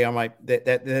they are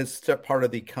that's part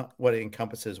of what it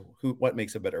encompasses what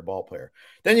makes a better ball player.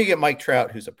 Then you get Mike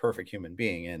Trout, who's a perfect human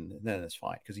being, and then it's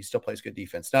fine because he still plays good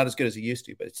defense. Not as good as he used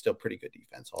to, but it's still pretty good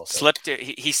defense. Also,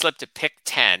 he slipped to pick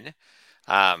 10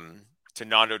 to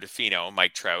Nando DeFino,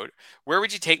 Mike Trout. Where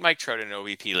would you take Mike Trout in an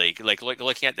OBP league? Like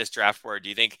looking at this draft board, do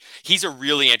you think he's a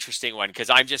really interesting one? Because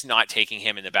I'm just not taking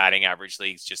him in the batting average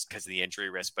leagues just because of the injury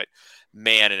risk. But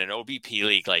man, in an OBP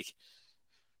league,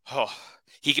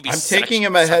 he could be. I'm taking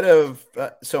him ahead of.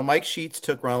 So Mike Sheets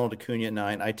took Ronald Acuna at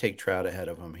 9. I take Trout ahead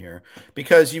of him here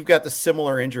because you've got the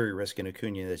similar injury risk in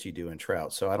Acuna as you do in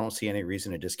Trout. So I don't see any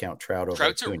reason to discount Trout over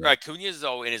Acuna. Acuna,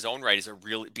 though, in his own right, is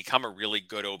become a really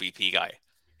good OBP guy.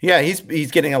 Yeah,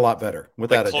 he's getting a lot to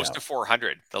without a doubt. Close to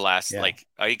 400 the last I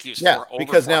think he was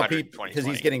because now because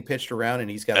he's getting pitched around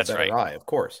and he's got a better eye, of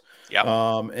course.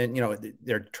 Yeah. And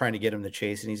they're trying to get him to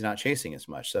chase and he's not chasing as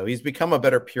much, so he's become a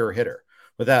better pure hitter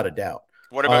without a doubt.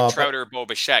 What about Trout or Bo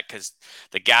Bichette? Because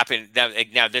the gap in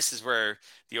now this is where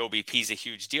the OBP is a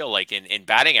huge deal. Like in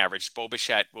batting average, Bo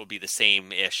Bichette will be the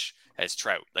same ish as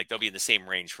Trout. Like they'll be in the same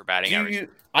range for batting average.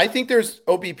 I think there's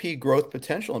OBP growth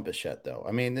potential in Bichette, though.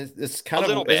 I mean, this kind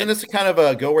of isn't this kind of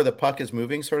a go where the puck is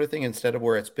moving sort of thing instead of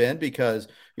where it's been, because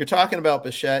you're talking about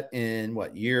Bichette in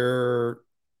what year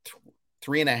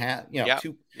 3.5,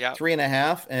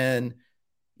 3.5, and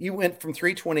you went from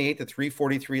 328 to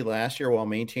 343 last year while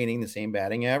maintaining the same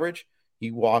batting average.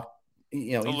 He walked, a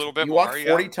little bit. He walked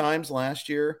 40 times last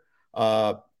year.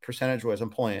 Percentage wise, I'm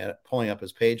pulling up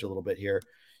his page a little bit here.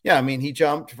 Yeah, I mean, he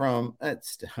jumped from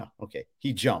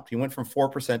He jumped. He went from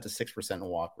 4% to 6% in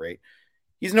walk rate.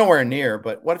 He's nowhere near,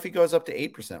 but what if he goes up to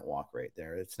 8% walk rate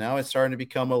there? It's starting to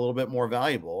become a little bit more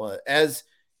valuable as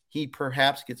he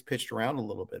perhaps gets pitched around a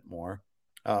little bit more.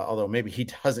 Although maybe he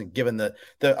doesn't, given the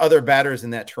other batters in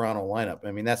that Toronto lineup.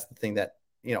 I mean, that's the thing that,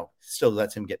 still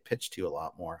lets him get pitched to a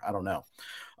lot more. I don't know.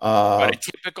 But a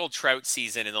typical Trout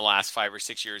season in the last 5 or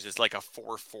 6 years is like a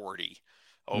 440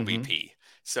 OBP. Mm-hmm.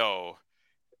 So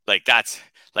that's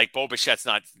like Bo Bichette's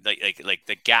not like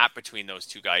the gap between those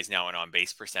two guys now and on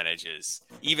base percentages.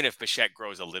 Even if Bichette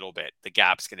grows a little bit, the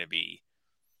gap's going to be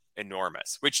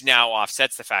enormous, which now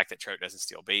offsets the fact that Trout doesn't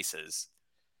steal bases.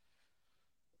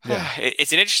 Yeah.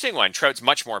 It's an interesting one. Trout's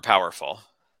much more powerful.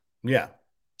 Yeah.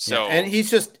 So, and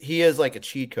he is like a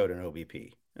cheat code in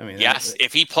OBP. I mean, yes,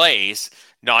 if he plays,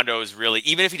 Nando's really,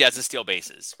 even if he doesn't steal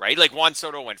bases, right? Like Juan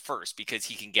Soto went first because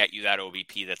he can get you that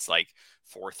OBP that's like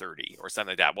 430 or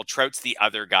something like that. Well, Trout's the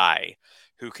other guy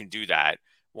who can do that.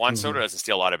 Juan Soto doesn't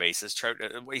steal a lot of bases. Trout,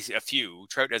 a few.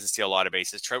 Trout doesn't steal a lot of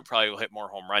bases. Trout probably will hit more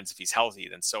home runs if he's healthy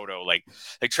than Soto. Like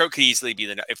Trout could easily be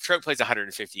if Trout plays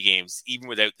 150 games, even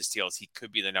without the steals, he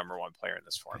could be the number one player in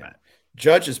this format. Yeah.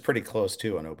 Judge is pretty close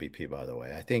too on OBP, by the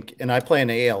way. I think, and I play in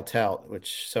the AL tout,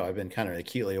 so I've been kind of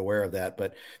acutely aware of that.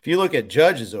 But if you look at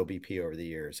Judge's OBP over the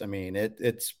years, I mean,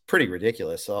 it's pretty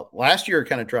ridiculous. So last year it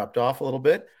kind of dropped off a little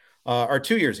bit. Or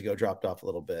 2 years ago dropped off a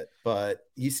little bit, but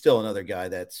he's still another guy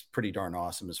that's pretty darn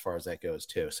awesome as far as that goes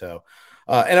too. So,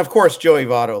 and of course, Joey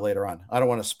Votto later on. I don't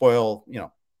want to spoil,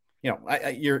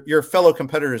 your fellow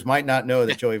competitors might not know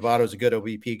that Joey Votto is a good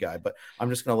OBP guy, but I'm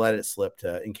just going to let it slip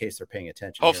in case they're paying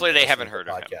attention. Hopefully they haven't heard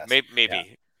of him.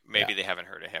 Maybe they haven't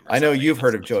heard of him. I know you've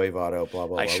heard of Joey Votto, blah, blah,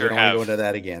 blah. I sure we don't have. want to go into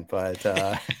that again, but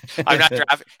I'm not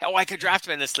drafting. Oh, I could draft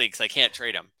him in this league because I can't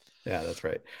trade him. Yeah, that's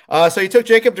right. So you took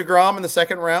Jacob deGrom in the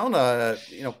second round.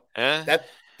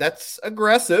 That's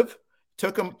aggressive.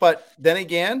 Took him, but then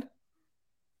again,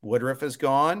 Woodruff is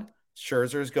gone.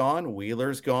 Scherzer's gone.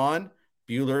 Wheeler's gone.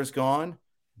 Buehler's gone.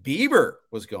 Bieber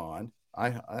was gone.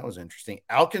 That was interesting.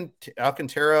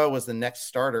 Alcantara was the next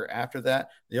starter after that.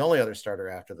 The only other starter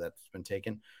after that's been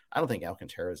taken. I don't think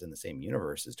Alcantara is in the same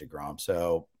universe as deGrom.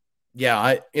 So,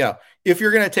 if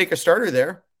you're going to take a starter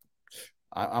there,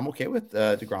 I'm okay with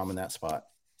deGrom in that spot.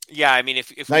 Yeah, I mean,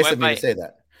 if nice of me to say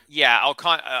that. Yeah,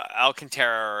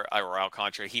 Alcantara or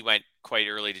Alcantara, he went quite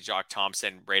early to Jock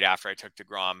Thompson right after I took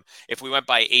deGrom. If we went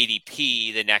by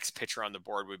ADP, the next pitcher on the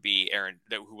board would be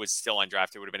who was still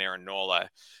undrafted, would have been Aaron Nola,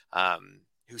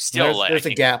 who's still there's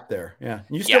a gap there. Yeah,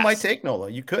 you still might take Nola.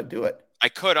 You could do it. I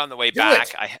could on the way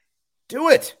back. Do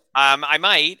it. I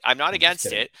might. I'm not I'm against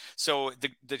it. So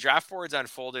the draft board's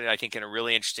unfolded, I think, in a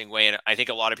really interesting way. And I think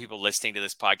a lot of people listening to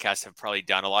this podcast have probably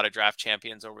done a lot of draft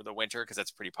champions over the winter because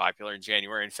that's pretty popular in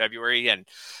January and February. And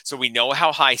so we know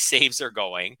how high saves are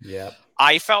going. Yeah.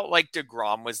 I felt like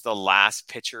DeGrom was the last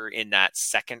pitcher in that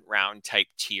second round type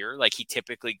tier. Like he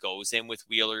typically goes in with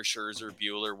Wheeler, Scherzer,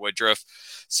 Buehler, Woodruff.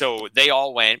 So they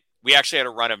all went. We actually had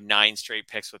a run of 9 straight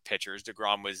picks with pitchers.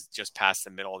 DeGrom was just past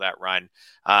the middle of that run.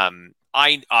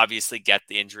 I obviously get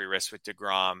the injury risk with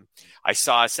DeGrom. I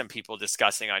saw some people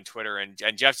discussing on Twitter, and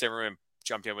Jeff Zimmerman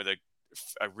jumped in with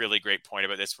a really great point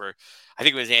about this, where I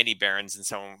think it was Andy Behrens and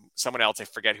someone else. I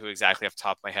forget who exactly off the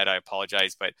top of my head. I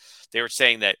apologize, but they were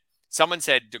saying that someone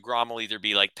said DeGrom will either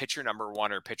be like pitcher number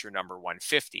 1 or pitcher number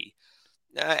 150.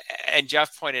 And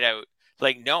Jeff pointed out,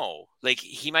 like, no, like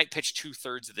he might pitch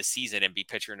 2/3 of the season and be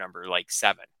pitcher number like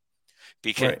 7.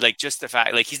 Because right. like just the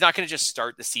fact, like he's not going to just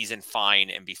start the season fine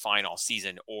and be fine all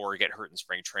season or get hurt in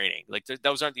spring training. Like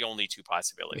those aren't the only 2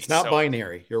 possibilities. It's not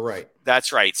binary. You're right.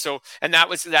 That's right. So, and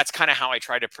that's kind of how I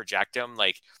try to project him.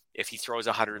 Like if he throws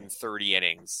 130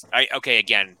 innings,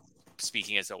 again,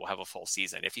 speaking as though we'll have a full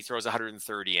season. If he throws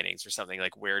 130 innings or something,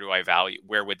 like where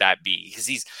would that be? Because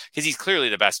he's clearly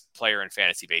the best player in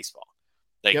fantasy baseball.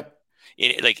 Like, yep.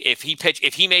 If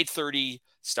he made 30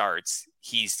 starts,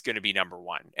 he's going to be number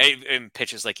 1 and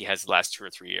pitches like he has the last 2 or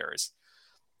 3 years.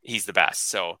 He's the best.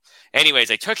 So anyways,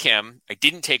 I took him. I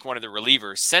didn't take one of the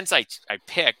relievers. Since I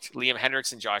picked Liam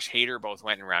Hendriks and Josh Hader, both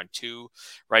went in round 2.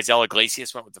 Raisel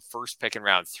Iglesias went with the first pick in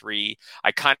round 3.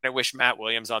 I kind of wish Matt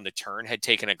Williams on the turn had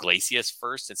taken Iglesias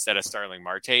first instead of Starling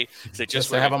Marte. Just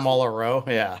to have them all a row.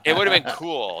 Yeah. It would have been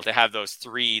cool to have those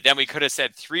 3. Then we could have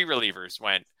said 3 relievers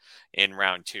went in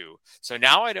round 2. So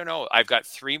now I don't know. I've got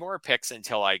 3 more picks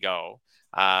until I go.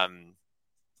 I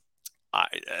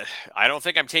don't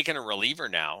think I'm taking a reliever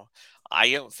now.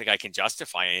 I don't think I can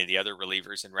justify any of the other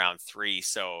relievers in round 3.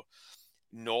 So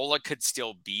Nola could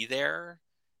still be there.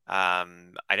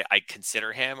 I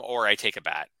consider him, or I take a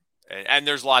bat. And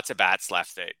there's lots of bats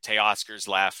left. Teoscar's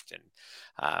left. And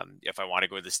if I want to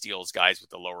go to the steals guys with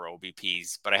the lower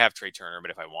OBPs, but I have Trey Turner.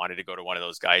 But if I wanted to go to one of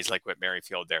those guys like Whit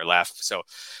Merrifield, they're left. So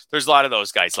there's a lot of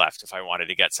those guys left if I wanted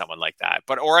to get someone like that.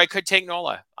 Or I could take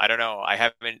Nola. I don't know.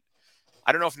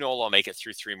 I don't know if Nola will make it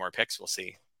through 3 more picks. We'll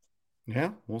see.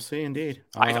 Yeah, we'll see. Indeed.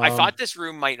 I thought this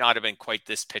room might not have been quite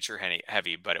this pitcher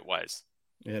heavy, but it was.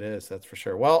 It is. That's for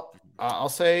sure. Well, I'll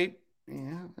say,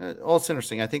 it's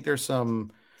interesting. I think there's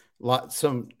some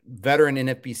veteran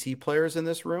NFBC players in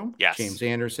this room. Yes. James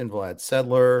Anderson, Vlad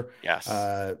Sedler. Yes.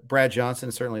 Brad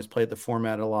Johnson certainly has played the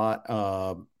format a lot.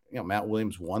 Matt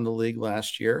Williams won the league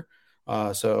last year.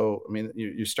 So, I mean,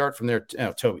 you start from there.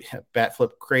 Toby, bat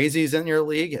flip crazies in your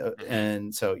league.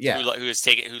 And so, yeah.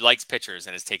 Who likes pitchers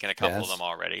and has taken a couple of them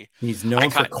already. He's known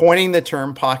for coining the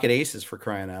term pocket aces, for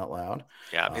crying out loud.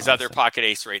 Yeah. His other pocket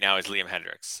ace right now is Liam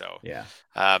Hendriks. So, yeah.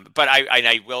 But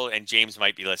I will, and James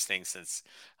might be listening since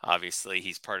obviously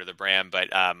he's part of the brand, but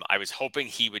I was hoping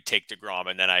he would take DeGrom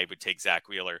and then I would take Zach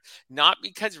Wheeler. Not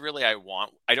because really I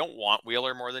don't want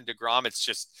Wheeler more than DeGrom. It's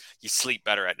just you sleep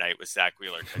better at night with Zach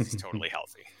Wheeler because he's totally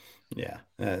healthy. Yeah,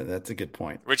 that's a good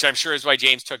point. Which I'm sure is why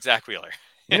James took Zach Wheeler.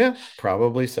 Yeah,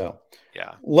 probably so.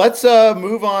 Yeah. Let's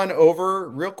move on over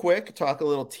real quick. Talk a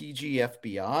little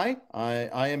TGFBI.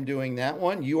 I am doing that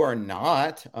one. You are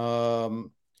not.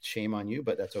 Shame on you,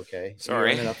 but that's okay.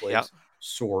 Sorry. Yep.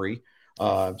 Sorry.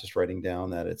 I'm just writing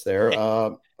down that it's there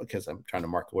because I'm trying to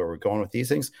mark where we're going with these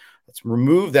things. Let's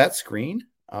remove that screen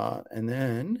and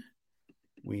then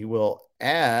we will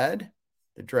add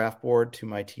the draft board to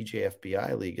my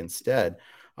TJFBI league instead.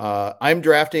 I'm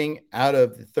drafting out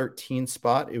of the 13th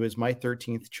spot. It was my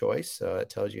 13th choice. So it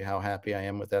tells you how happy I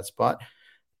am with that spot,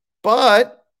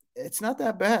 but it's not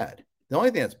that bad. The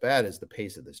only thing that's bad is the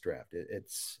pace of this draft.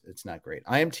 It's not great.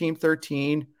 I am team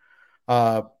 13.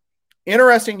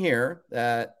 Interesting here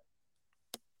that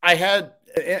I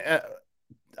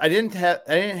didn't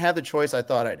have the choice I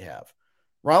thought I'd have.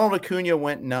 Ronald Acuna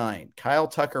went 9. Kyle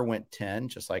Tucker went 10,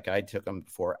 just like I took him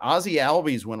before. Ozzie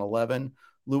Albies went 11.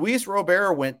 Luis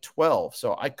Robert went 12.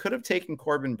 So I could have taken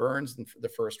Corbin Burns in the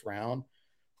first round,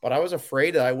 but I was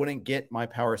afraid that I wouldn't get my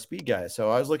power speed guy. So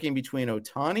I was looking between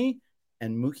Ohtani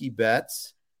and Mookie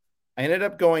Betts. I ended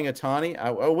up going Ohtani.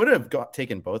 I would have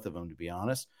taken both of them, to be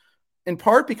honest. In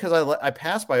part because I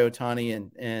passed by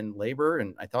Ohtani and Labor,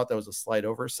 and I thought that was a slight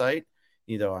oversight.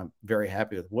 I'm very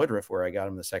happy with Woodruff where I got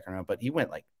him in the second round, but he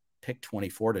went like pick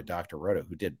 24 to Dr. Roto,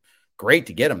 who did great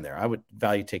to get him there. I would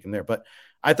value taking him there, but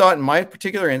I thought in my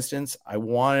particular instance, I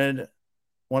wanted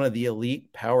one of the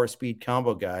elite power speed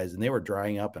combo guys, and they were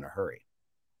drying up in a hurry.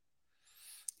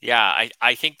 Yeah,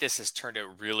 I think this has turned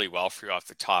out really well for you off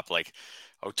the top. Like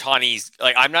Otani's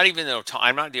like I'm not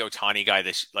I'm not the Otani guy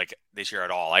this year at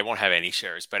all. I won't have any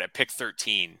shares, but at pick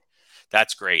 13,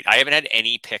 that's great. I haven't had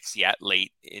any picks yet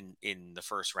late in the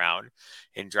first round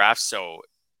in drafts. So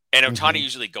and Otani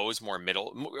usually goes more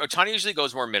middle. Otani usually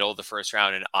goes more middle of the first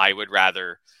round, and I would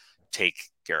rather take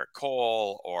Garrett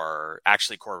Cole or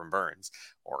actually Corbin Burns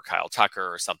or Kyle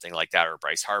Tucker or something like that, or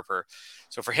Bryce Harper.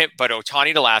 So for him, but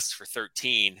Otani to last for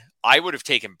 13, I would have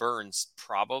taken Burns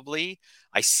probably.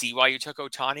 I see why you took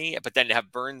Otani, but then to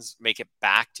have Burns make it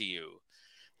back to you,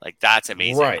 like that's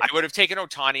amazing. Right. I would have taken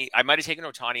Otani. I might have taken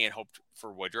Otani and hoped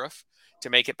for Woodruff to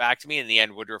make it back to me. In the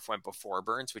end, Woodruff went before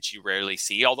Burns, which you rarely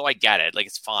see, although I get it. Like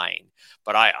it's fine,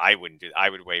 but I wouldn't do that. I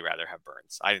would way rather have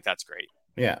Burns. I think that's great.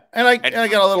 Yeah, and I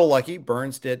got a little lucky.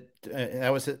 Burns did.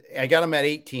 I got him at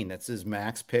 18. That's his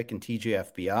max pick in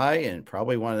TGFBI, and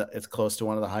probably it's close to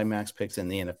one of the high max picks in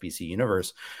the NFBC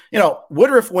universe.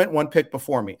 Woodruff went one pick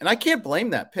before me, and I can't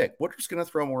blame that pick. Woodruff's going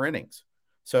to throw more innings,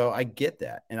 so I get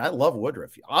that, and I love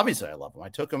Woodruff. Obviously, I love him. I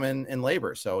took him in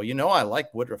labor, so I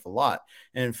like Woodruff a lot.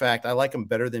 And in fact, I like him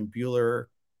better than Buehler.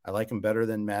 I like him better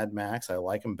than Mad Max. I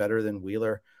like him better than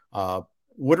Wheeler.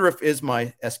 Woodruff is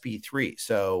my SP3,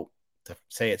 so. To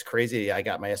say it's crazy, I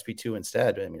got my SP2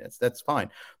 instead. I mean, that's fine.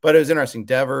 But it was interesting.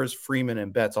 Devers, Freeman,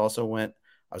 and Betts also went.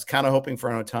 I was kind of hoping for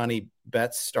an Otani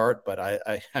Betts start, but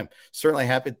I'm certainly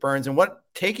happy with Burns. And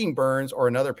taking Burns or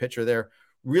another pitcher there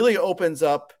really opens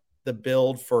up the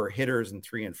build for hitters in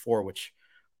 3 and 4, which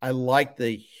I like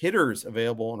the hitters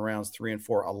available in rounds 3 and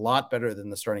 4 a lot better than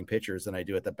the starting pitchers than I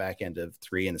do at the back end of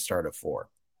 3 and the start of 4.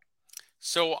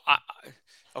 So,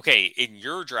 okay, in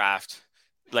your draft,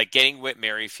 like getting Whit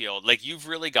Merrifield, like you've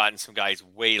really gotten some guys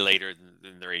way later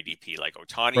than their ADP. Like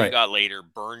Otani, right. You got later.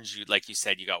 Burns, like you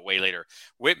said, you got way later.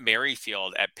 Whit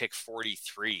Merrifield at pick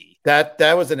 43. That's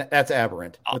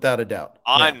aberrant, without a doubt.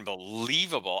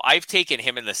 Unbelievable. Yeah. I've taken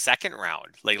him in the second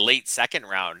round, like late second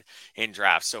round in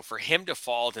drafts. So for him to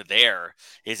fall to there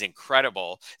is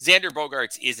incredible. Xander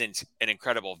Bogaerts isn't an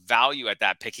incredible value at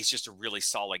that pick. He's just a really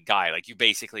solid guy. Like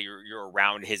you're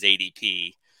around his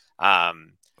ADP.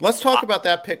 Let's talk about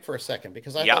that pick for a second,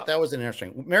 because I thought that was an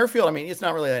interesting. Merrifield, I mean, it's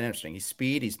not really that interesting. He's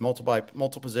speed, he's multiple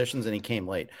positions, and he came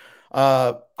late.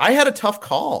 I had a tough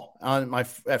call at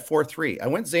 4-3. I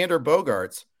went Xander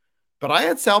Bogaerts, but I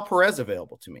had Sal Perez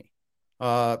available to me.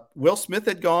 Will Smith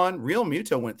had gone. Real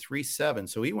Muto went 3-7,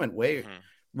 so he went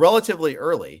relatively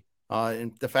early.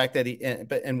 And the fact that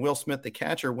and Will Smith, the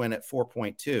catcher, went at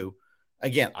 4.2.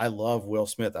 Again, I love Will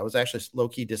Smith. I was actually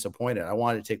low-key disappointed. I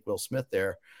wanted to take Will Smith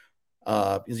there.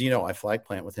 Because I flag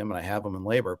plant with him and I have him in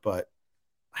labor, but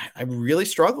I really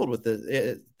struggled with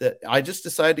that. I just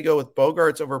decided to go with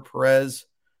Bogaerts over Perez.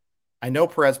 I know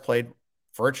Perez played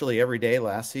virtually every day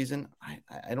last season.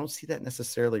 I don't see that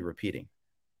necessarily repeating.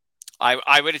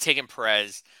 I would have taken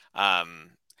Perez.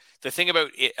 The thing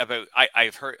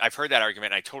I've heard that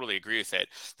argument, and I totally agree with it.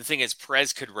 The thing is,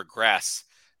 Perez could regress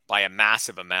by a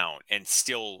massive amount and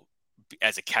still,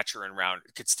 as a catcher in round,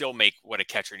 could still make what a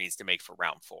catcher needs to make for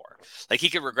round 4. Like he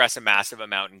could regress a massive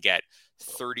amount and get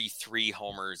 33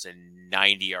 homers and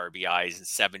 90 RBIs and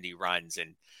 70 runs.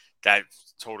 And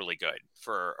that's totally good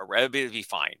it'd be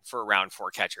fine for a round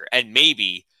 4 catcher. And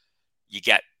maybe you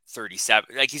get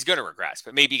 37, like he's going to regress,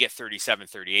 but maybe you get 37,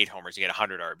 38 homers, you get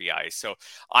 100 RBIs. So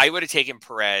I would have taken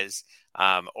Perez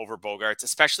over Bogaerts,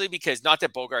 especially because not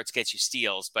that Bogaerts gets you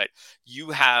steals, but you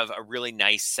have a really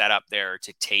nice setup there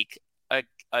to take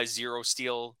a 0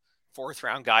 steal 4th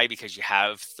round guy, because you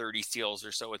have 30 steals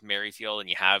or so with Merrifield and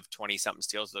you have 20 something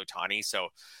steals with Otani. So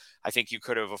I think you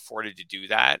could have afforded to do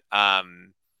that.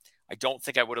 I don't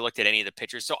think I would have looked at any of the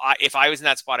pitchers. So if I was in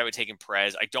that spot, I would take in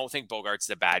Perez. I don't think Bogaerts is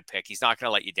a bad pick. He's not going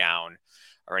to let you down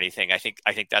or anything. I think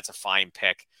that's a fine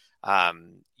pick.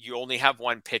 You only have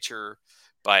one pitcher,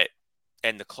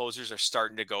 and the closers are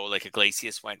starting to go. Like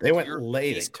Iglesias went. They went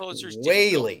late. These closers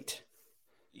way late.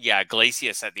 Yeah,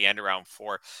 Iglesias at the end of round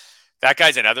 4. That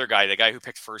guy's another guy, the guy who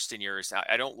picked first in yours.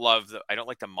 I don't like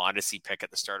the Mondesi pick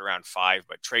at the start of round 5,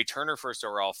 but Trey Turner first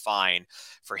overall, fine.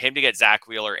 For him to get Zach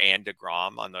Wheeler and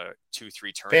DeGrom on the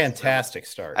 2-3 turn. Fantastic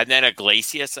start. And then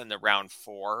Iglesias in the round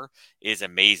 4 is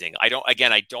amazing. I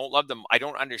don't love them. I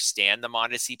don't understand the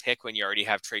Mondesi pick when you already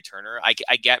have Trey Turner.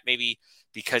 I get maybe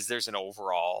because there's an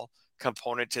overall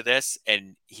component to this,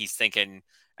 and he's thinking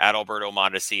Adalberto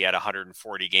Mondesi at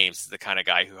 140 games is the kind of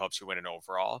guy who helps you win an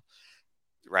overall,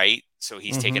 right? So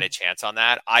he's taking a chance on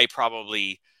that. I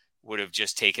probably would have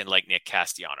just taken like Nick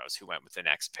Castellanos, who went with the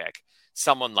next pick.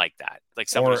 Someone like that. Like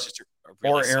someone who's just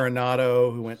or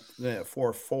Arenado, who went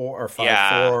 4-4 or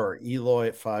 5-4, or Eloy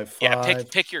at 5-5. Yeah,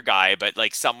 pick your guy, but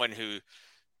like someone who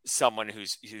someone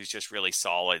who's just really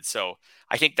solid. So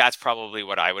I think that's probably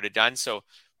what I would have done. So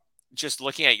just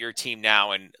looking at your team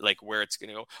now and like where it's going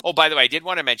to go. Oh, by the way, I did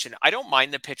want to mention, I don't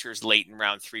mind the pitchers late in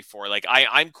round 3-4. Like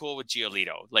I'm cool with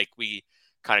Giolito. Like we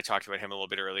kind of talked about him a little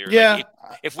bit earlier. Yeah. Like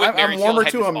if I'm warmer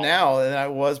to him now than I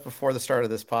was before the start of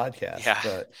this podcast. Yeah.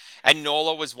 But... And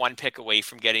Nola was one pick away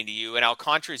from getting to you, and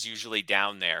Alcantara is usually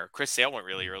down there. Chris Sale went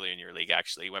really early in your league,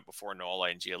 actually. He went before Nola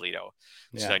and Giolito,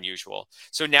 which is unusual.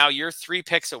 So now you're 3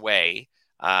 picks away.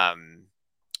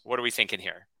 What are we thinking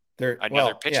here?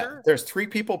 Another pitcher? Yeah, there's 3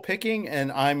 people picking,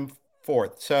 and I'm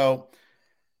 4th. So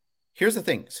here's the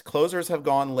thing. Closers have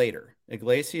gone later.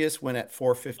 Iglesias went at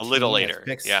 4:15. A little later.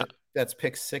 That's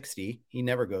pick 60. He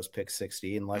never goes pick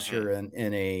 60 unless you're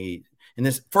in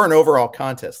this for an overall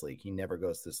contest league. He never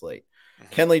goes this late.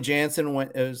 Kenley Jansen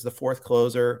went as the 4th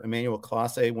closer. Emmanuel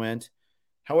Clase went.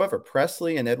 However,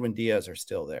 Presley and Edwin Diaz are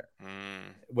still there,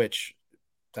 which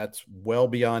that's well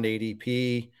beyond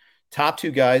ADP. Top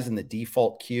 2 guys in the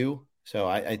default queue. So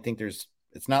I think it's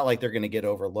not like they're going to get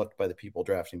overlooked by the people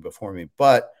drafting before me.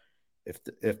 But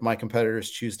if my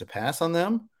competitors choose to pass on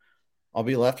them, I'll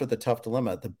be left with a tough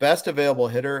dilemma. The best available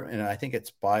hitter, and I think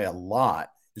it's by a lot,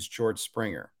 is George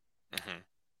Springer.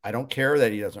 I don't care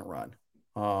that he doesn't run.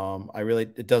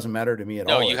 It doesn't matter to me at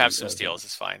all. No, you have some steals.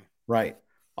 It's fine. Right.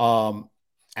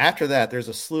 After that, there's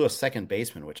a slew of second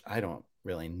basemen, which I don't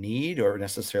really need or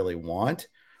necessarily want.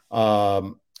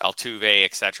 Altuve,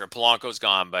 etc. Polanco's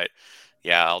gone, but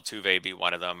yeah, Altuve be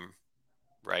one of them,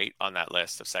 right, on that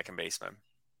list of second basemen.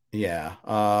 Yeah,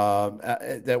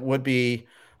 that would be.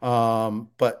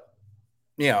 But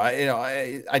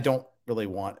I don't really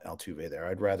want Altuve there.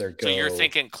 I'd rather go. So you're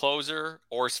thinking closer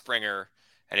or Springer,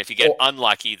 and if you get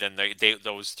unlucky, then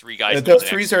those 3 guys. Those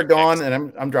 3s are gone, picks.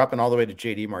 And I'm dropping all the way to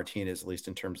JD Martinez, at least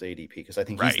in terms of ADP, because I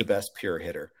think he's the best pure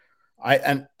hitter.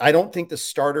 I don't think the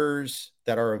starters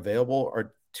that are available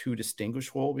are too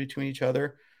distinguishable between each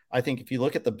other. I think if you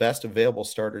look at the best available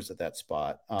starters at that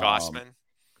spot, Gausman.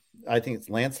 I think it's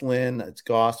Lance Lynn, it's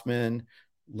Gausman,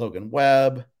 Logan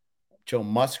Webb, Joe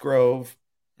Musgrove.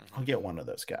 I'll get one of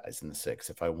those guys in the 6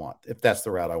 if that's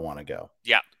the route I want to go.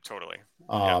 Yeah, totally.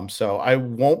 So I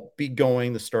won't be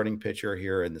going the starting pitcher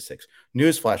here in the 6.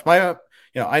 Newsflash.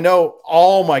 I know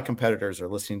all my competitors are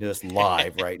listening to this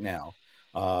live right now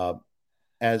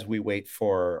as we wait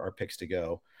for our picks to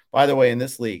go. By the way, in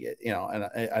this league, and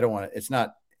I don't want to, it's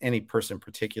not any person in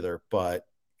particular, but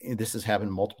this has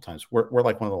happened multiple times. We're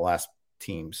like one of the last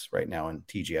teams right now in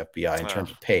TGFBI in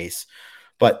terms of pace.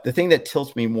 But the thing that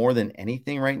tilts me more than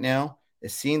anything right now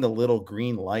is seeing the little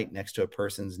green light next to a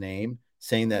person's name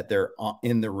saying that they're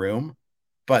in the room,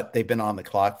 but they've been on the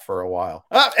clock for a while.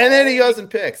 And then he goes and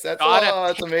picks. That's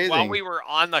amazing. While we were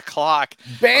on the clock.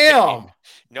 Bam!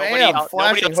 Okay. Bam!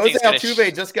 Flashing. Jose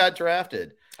Altuve just got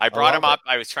drafted. I brought him up.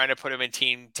 I was trying to put him in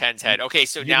Team 10's head. Okay,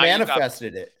 so now you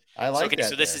manifested it. I like that.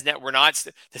 So this is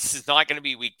not going to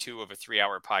be week 2 of a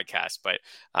 3-hour podcast, but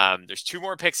there's 2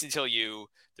 more picks until you.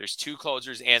 There's 2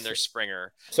 closers and there's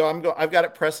Springer. So I've got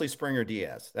it Presley, Springer,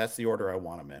 Diaz. That's the order I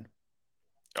want them in.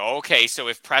 Okay, so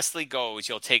if Presley goes,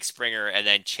 you'll take Springer and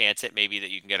then chance it maybe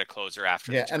that you can get a closer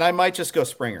after. Yeah, and I might just go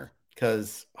Springer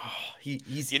because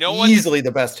he's easily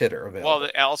the best hitter available.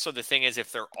 Well, also the thing is,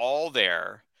 if they're all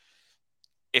there.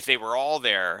 If they were all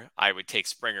there, I would take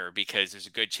Springer because there's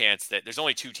a good chance that there's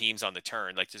only 2 teams on the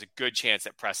turn. Like there's a good chance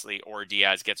that Presley or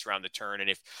Diaz gets around the turn. And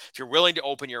if you're willing to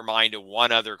open your mind to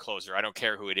one other closer, I don't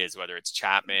care who it is, whether it's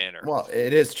Chapman or. Well,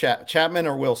 it is Chapman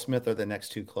or Will Smith are the next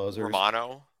 2 closers.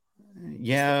 Romano.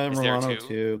 Yeah, Romano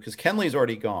too, because Kenley's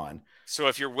already gone. So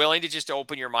if you're willing to just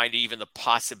open your mind to even the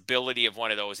possibility of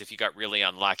one of those, if you got really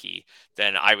unlucky,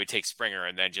 then I would take Springer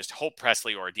and then just hope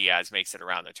Presley or Diaz makes it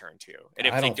around the turn too. And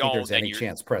if I don't think there's any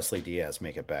chance Presley Diaz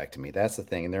make it back to me. That's the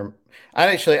thing. And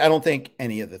I don't think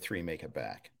any of the 3 make it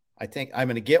back. I think I'm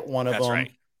going to get one of them.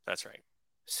 That's right.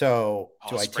 So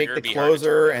do I take the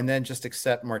closer and then just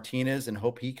accept Martinez and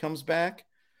hope he comes back?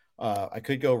 I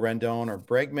could go Rendon or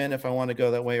Bregman if I want to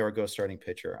go that way, or go starting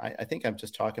pitcher. I think I'm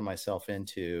just talking myself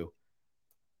into.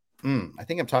 I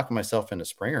think I'm talking myself into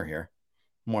Springer here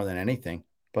more than anything,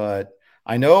 but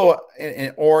I know,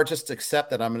 or just accept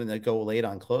that I'm going to go late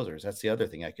on closers. That's the other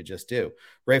thing I could just do.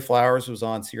 Ray Flowers was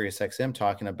on SiriusXM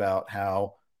talking about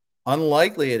how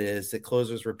unlikely it is that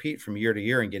closers repeat from year to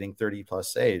year and getting 30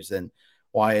 plus saves, and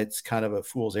why it's kind of a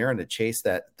fool's errand to chase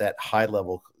that high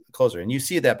level closer. And you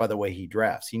see that by the way he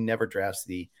drafts. He never drafts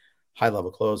the high level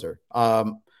closer.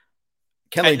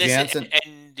 Kenley Jansen.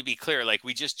 And to be clear, like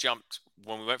we just jumped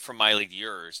when we went from my league to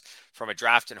yours, from a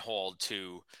draft and hold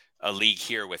to a league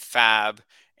here with Fab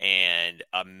and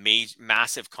a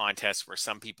massive contest where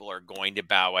some people are going to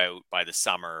bow out by the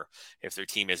summer if their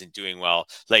team isn't doing well.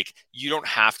 Like you don't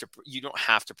have to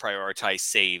prioritize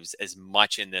saves as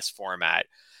much in this format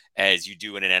as you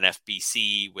do in an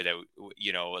NFBC without,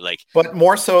 but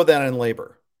more so than in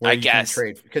labor. I guess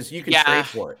trade because you can trade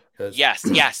for it. Yes,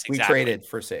 exactly. We traded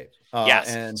for saves.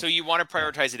 And so you want to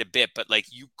prioritize it a bit, but like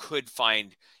you could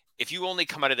find, if you only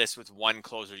come out of this with one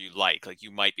closer you like you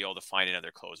might be able to find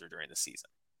another closer during the season.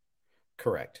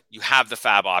 Correct. You have the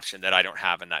fab option that I don't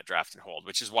have in that draft and hold,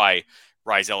 which is why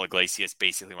Raisel Iglesias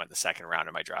basically went the second round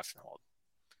in my draft and hold.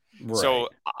 Right. So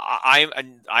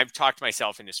I've talked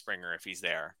myself into Springer if he's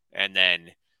there, and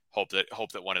then hope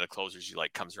that one of the closers you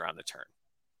like comes around the turn.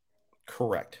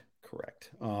 Correct.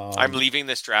 I'm leaving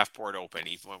this draft board open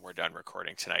even when we're done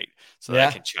recording tonight, so that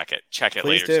I can check it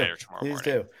later tonight or tomorrow morning.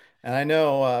 Please do. And I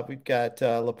know we've got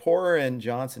Lepore and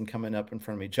Johnson coming up in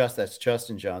front of me. That's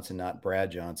Justin Johnson, not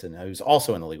Brad Johnson, who's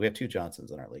also in the league. We have two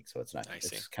Johnsons in our league, so it's not.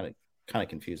 It's kind of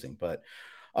confusing, but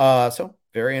so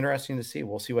very interesting to see.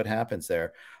 We'll see what happens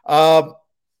there. So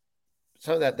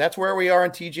that's where we are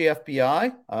in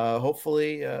TGFBI.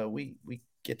 Hopefully we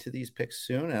get to these picks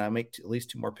soon, and I make at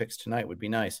least 2 more picks tonight would be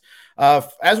nice.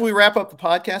 As we wrap up the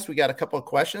podcast, we got a couple of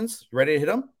questions. Ready to hit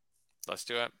them? Let's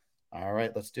do it. All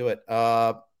right, let's do it.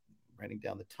 Writing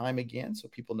down the time again so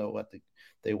people know what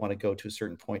they want to go to a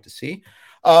certain point to see.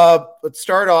 Let's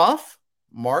start off.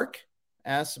 Mark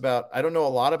asks about, I don't know a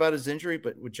lot about his injury,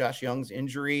 but would Josh Young's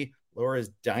injury lower his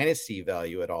dynasty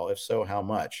value at all? If so, how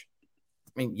much?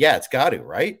 I mean, yeah, it's got to,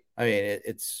 right? I mean,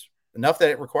 it's enough that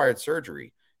it required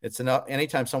surgery. It's enough.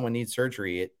 Anytime someone needs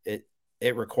surgery,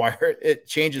 it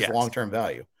changes long-term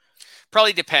value.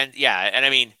 Probably depends. Yeah. And I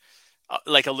mean,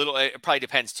 it probably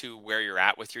depends to where you're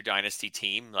at with your dynasty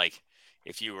team. Like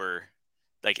if you were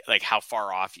like how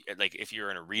far off, like if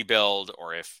you're in a rebuild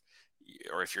or if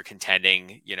you're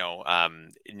contending,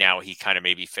 now he kind of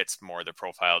maybe fits more the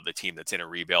profile of the team that's in a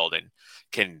rebuild and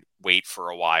can wait for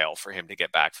a while for him to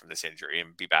get back from this injury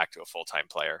and be back to a full-time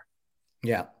player.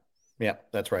 Yeah,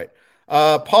 that's right.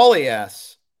 Paulie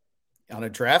asks, on a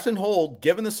draft and hold,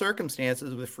 given the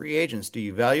circumstances with free agents, do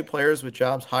you value players with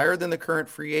jobs higher than the current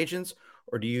free agents,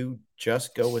 or do you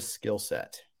just go with skill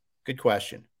set? Good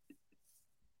question.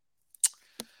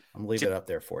 I'm leaving it up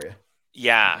there for you.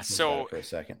 Yeah. So for a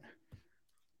second.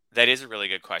 That is a really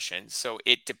good question. So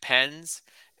it depends.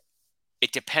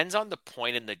 It depends on the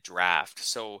point in the draft.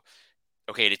 So,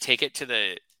 okay, to take it to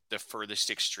the furthest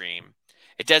extreme,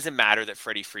 it doesn't matter that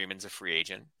Freddie Freeman's a free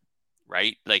agent,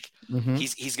 right? Like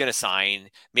he's going to sign.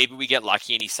 Maybe we get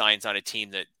lucky and he signs on a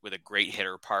team with a great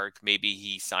hitter park. Maybe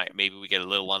we get a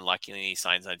little unlucky and he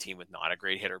signs on a team with not a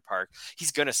great hitter park.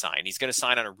 He's going to sign. He's going to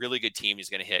sign on a really good team. He's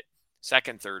going to hit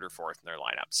second, third, or fourth in their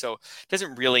lineup. So it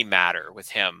doesn't really matter with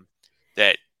him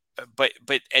that. But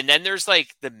and then there's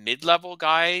like the mid-level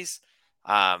guys,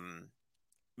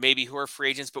 maybe who are free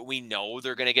agents, but we know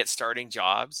they're going to get starting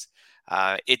jobs.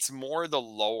 It's more the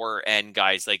lower end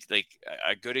guys. Like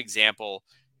a good example,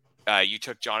 you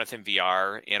took Jonathan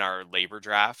VR in our labor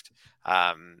draft.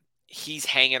 He's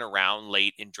hanging around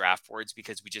late in draft boards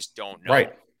because we just don't know.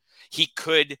 Right. You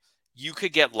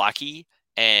could get lucky,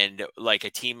 and like a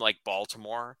team like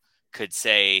Baltimore could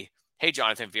say, hey,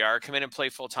 Jonathan VR, come in and play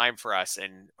full time for us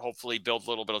and hopefully build a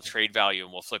little bit of trade value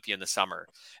and we'll flip you in the summer.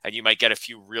 And you might get a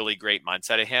few really great months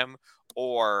out of him.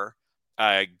 Or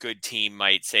a good team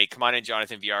might say, come on in,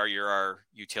 Jonathan VR, you're our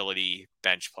utility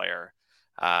bench player.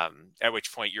 At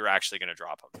which point you're actually going to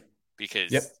drop him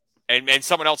because, and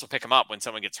someone else will pick him up when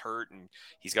someone gets hurt and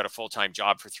he's got a full-time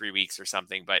job for 3 weeks or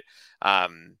something. But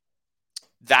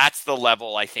that's the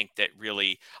level I think that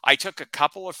really, I took a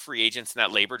couple of free agents in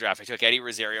that labor draft. I took Eddie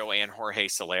Rosario and Jorge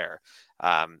Soler,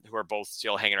 who are both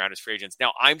still hanging around as free agents.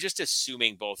 Now I'm just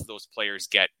assuming both of those players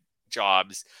get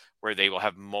jobs where they will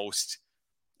have mostly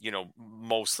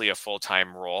a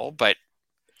full-time role, but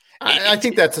I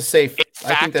think that's a safe.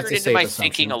 I think that's a safe my assumption.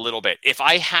 Thinking a little bit. If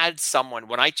I had someone,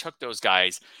 when I took those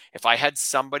guys, if I had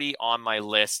somebody on my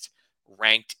list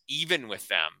ranked even with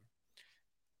them,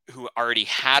 who already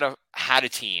had a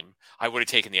team, I would have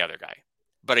taken the other guy,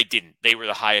 but I didn't. They were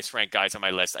the highest ranked guys on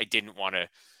my list. I didn't want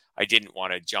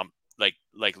to jump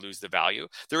like lose the value.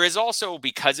 There is also,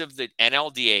 because of the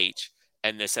NLDH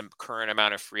and this current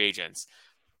amount of free agents,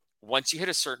 once you hit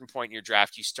a certain point in your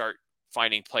draft, you start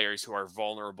finding players who are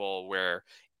vulnerable, where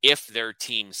if their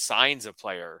team signs a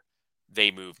player,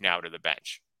 they move now to the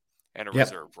bench and a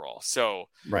reserve role. So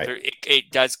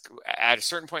it does, at a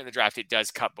certain point in the draft, it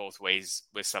does cut both ways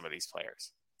with some of these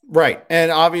players. Right.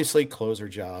 And obviously closer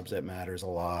jobs, that matters a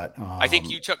lot. I think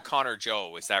you took Connor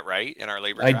Joe. Is that right? In our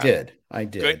labor I draft? did.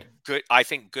 Good. I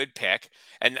think good pick.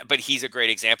 But he's a great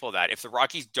example of that. If the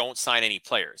Rockies don't sign any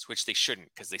players, which they shouldn't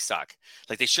because they suck,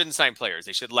 like they shouldn't sign players.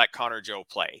 They should let Connor Joe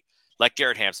play. Let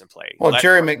Garrett Hampson play. Well,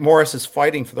 Jerry McMorris is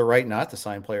fighting for the right not to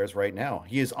sign players right now.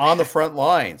 He is on the front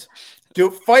lines.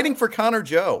 Fighting for Connor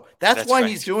Joe. That's why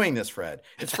he's doing this, Fred.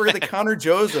 It's for the Connor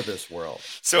Joes of this world.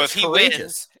 So if he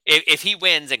wins, if he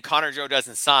wins and Connor Joe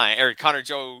doesn't sign, or Connor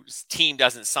Joe's team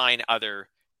doesn't sign other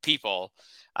people,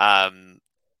 then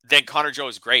Connor Joe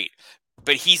is great.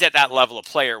 But he's at that level of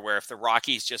player where if the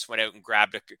Rockies just went out and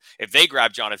if they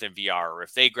grab Jonathan VR, or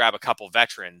if they grab a couple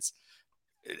veterans,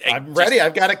 I'm ready.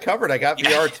 I've got it covered. I got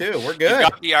VR too. We're good. You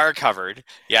got VR covered.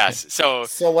 Yes. So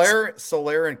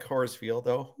Soler and Coors Field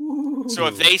though. Ooh, so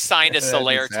if they signed a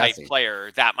Soler type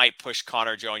player, that might push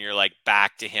Connor Joe, and you're like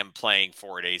back to him playing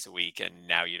 4 days a week, and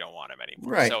now you don't want him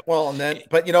anymore. Right. So, well, and then,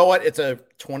 but you know what? It's a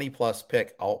 20+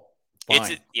 pick. Fine.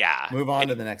 Move on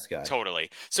to the next guy. Totally.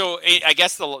 So I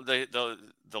guess the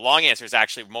long answer is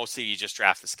actually mostly you just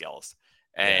draft the skills.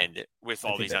 And with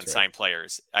all these unsigned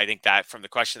players, I think that from the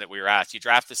question that we were asked, you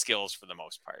draft the skills for the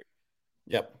most part.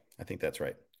 Yep. I think that's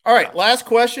right. All right. Last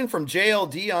question from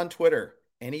JLD on Twitter.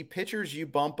 Any pitchers you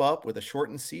bump up with a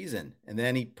shortened season? And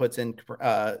then he puts in,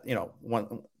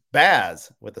 one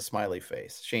Baz with a smiley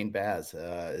face. Shane Baz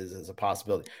is a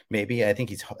possibility. Maybe. I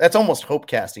think that's almost hope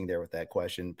casting there with that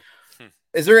question.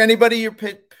 Is there anybody you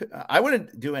pick? I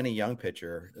wouldn't do any young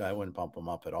pitcher. I wouldn't bump them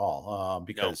up at all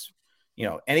because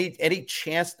any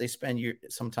chance they spend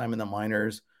some time in the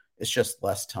minors, it's just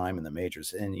less time in the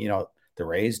majors. And, the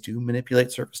Rays do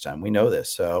manipulate service time. We know this.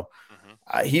 So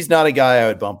he's not a guy I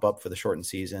would bump up for the shortened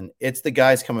season. It's the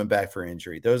guys coming back for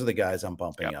injury. Those are the guys I'm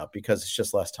bumping up because it's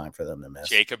just less time for them to miss.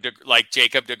 Jacob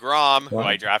DeGrom, who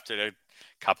I drafted a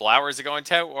couple hours ago in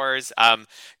Tout Wars.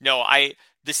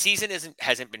 The season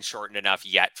hasn't been shortened enough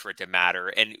yet for it to matter.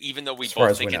 And even though we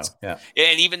both think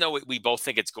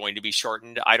it's going to be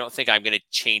shortened, I don't think I'm going to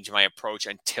change my approach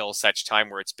until such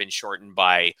time where it's been shortened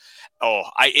by,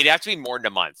 it'd have to be more than a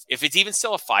month. If it's even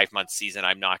still a 5-month season,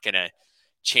 I'm not going to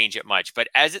change it much. But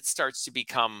as it starts to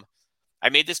become, I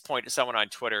made this point to someone on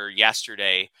Twitter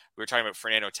yesterday. We were talking about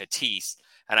Fernando Tatis,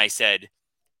 and I said,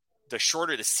 the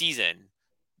shorter the season,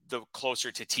 the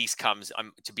closer Tatis comes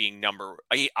to being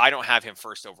I don't have him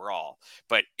first overall,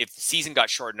 but if the season got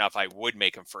short enough, I would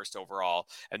make him first overall.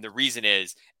 And the reason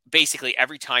is basically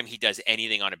every time he does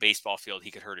anything on a baseball field,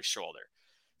 he could hurt his shoulder.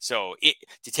 So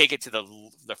to take it to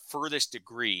the furthest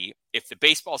degree, if the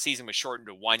baseball season was shortened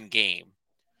to 1 game,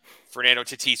 Fernando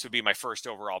Tatis would be my first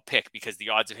overall pick because the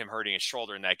odds of him hurting his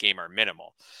shoulder in that game are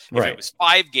minimal. If it was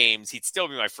 5 games, he'd still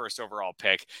be my first overall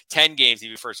pick. 10 games, he'd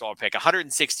be first overall pick.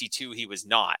 162, he was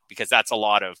not, because that's a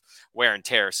lot of wear and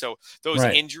tear. So those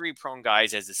injury-prone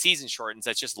guys, as the season shortens,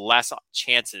 that's just less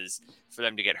chances for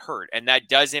them to get hurt. And that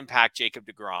does impact Jacob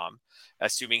DeGrom,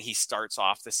 assuming he starts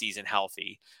off the season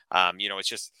healthy. It's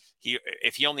just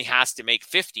if he only has to make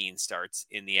 15 starts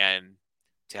in the end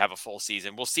to have a full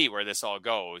season, we'll see where this all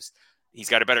goes. He's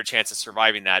got a better chance of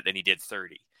surviving that than he did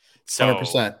 30. So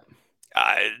 100%.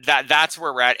 That's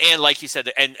where we're at. And like you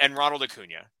said, and Ronald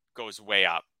Acuna goes way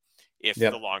up if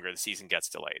the longer the season gets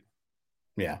delayed.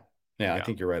 Yeah. I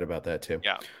think you're right about that too.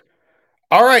 Yeah.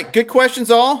 All right. Good questions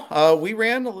all. We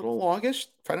ran a little longish.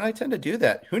 Friday night tend to do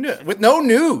that. Who knew? With no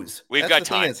news. We've got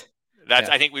time.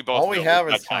 I think we both all we have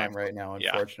is time right now,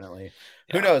 unfortunately.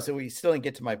 Yeah. Who knows? We still didn't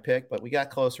get to my pick, but we got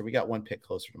closer. We got 1 pick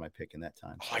closer to my pick in that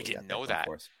time. So I didn't know that.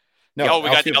 No, we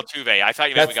got Altuve. I thought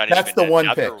you meant we got that's the one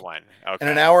pick. One. Okay. In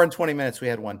an hour and 20 minutes, we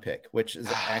had 1 pick, which is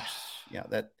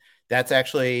actually, that's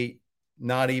actually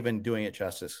not even doing it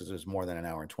justice because it was more than an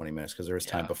hour and 20 minutes because there was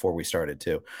time before we started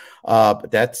too.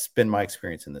 But that's been my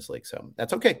experience in this league. So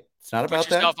that's okay. It's not about that.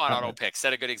 Put yourself on auto pick.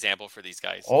 Set a good example for these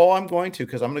guys. Oh, I'm going to,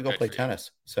 because I'm going to go play tennis.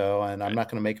 So, and I'm not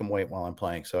going to make them wait while I'm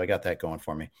playing. So I got that going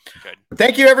for me. Good.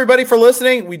 Thank you everybody for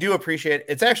listening. We do appreciate it.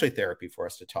 It's actually therapy for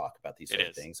us to talk about these sort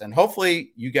of things. And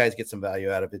hopefully you guys get some value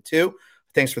out of it too.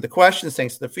 Thanks for the questions.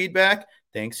 Thanks for the feedback.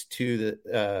 Thanks to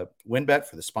the WynnBET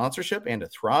for the sponsorship and to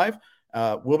Thrive.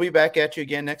 We'll be back at you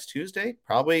again next Tuesday,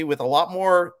 probably with a lot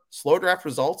more slow draft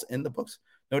results in the books.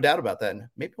 No doubt about that. And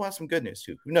maybe we'll have some good news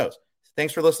too. Who knows?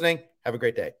 Thanks for listening. Have a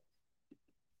great day.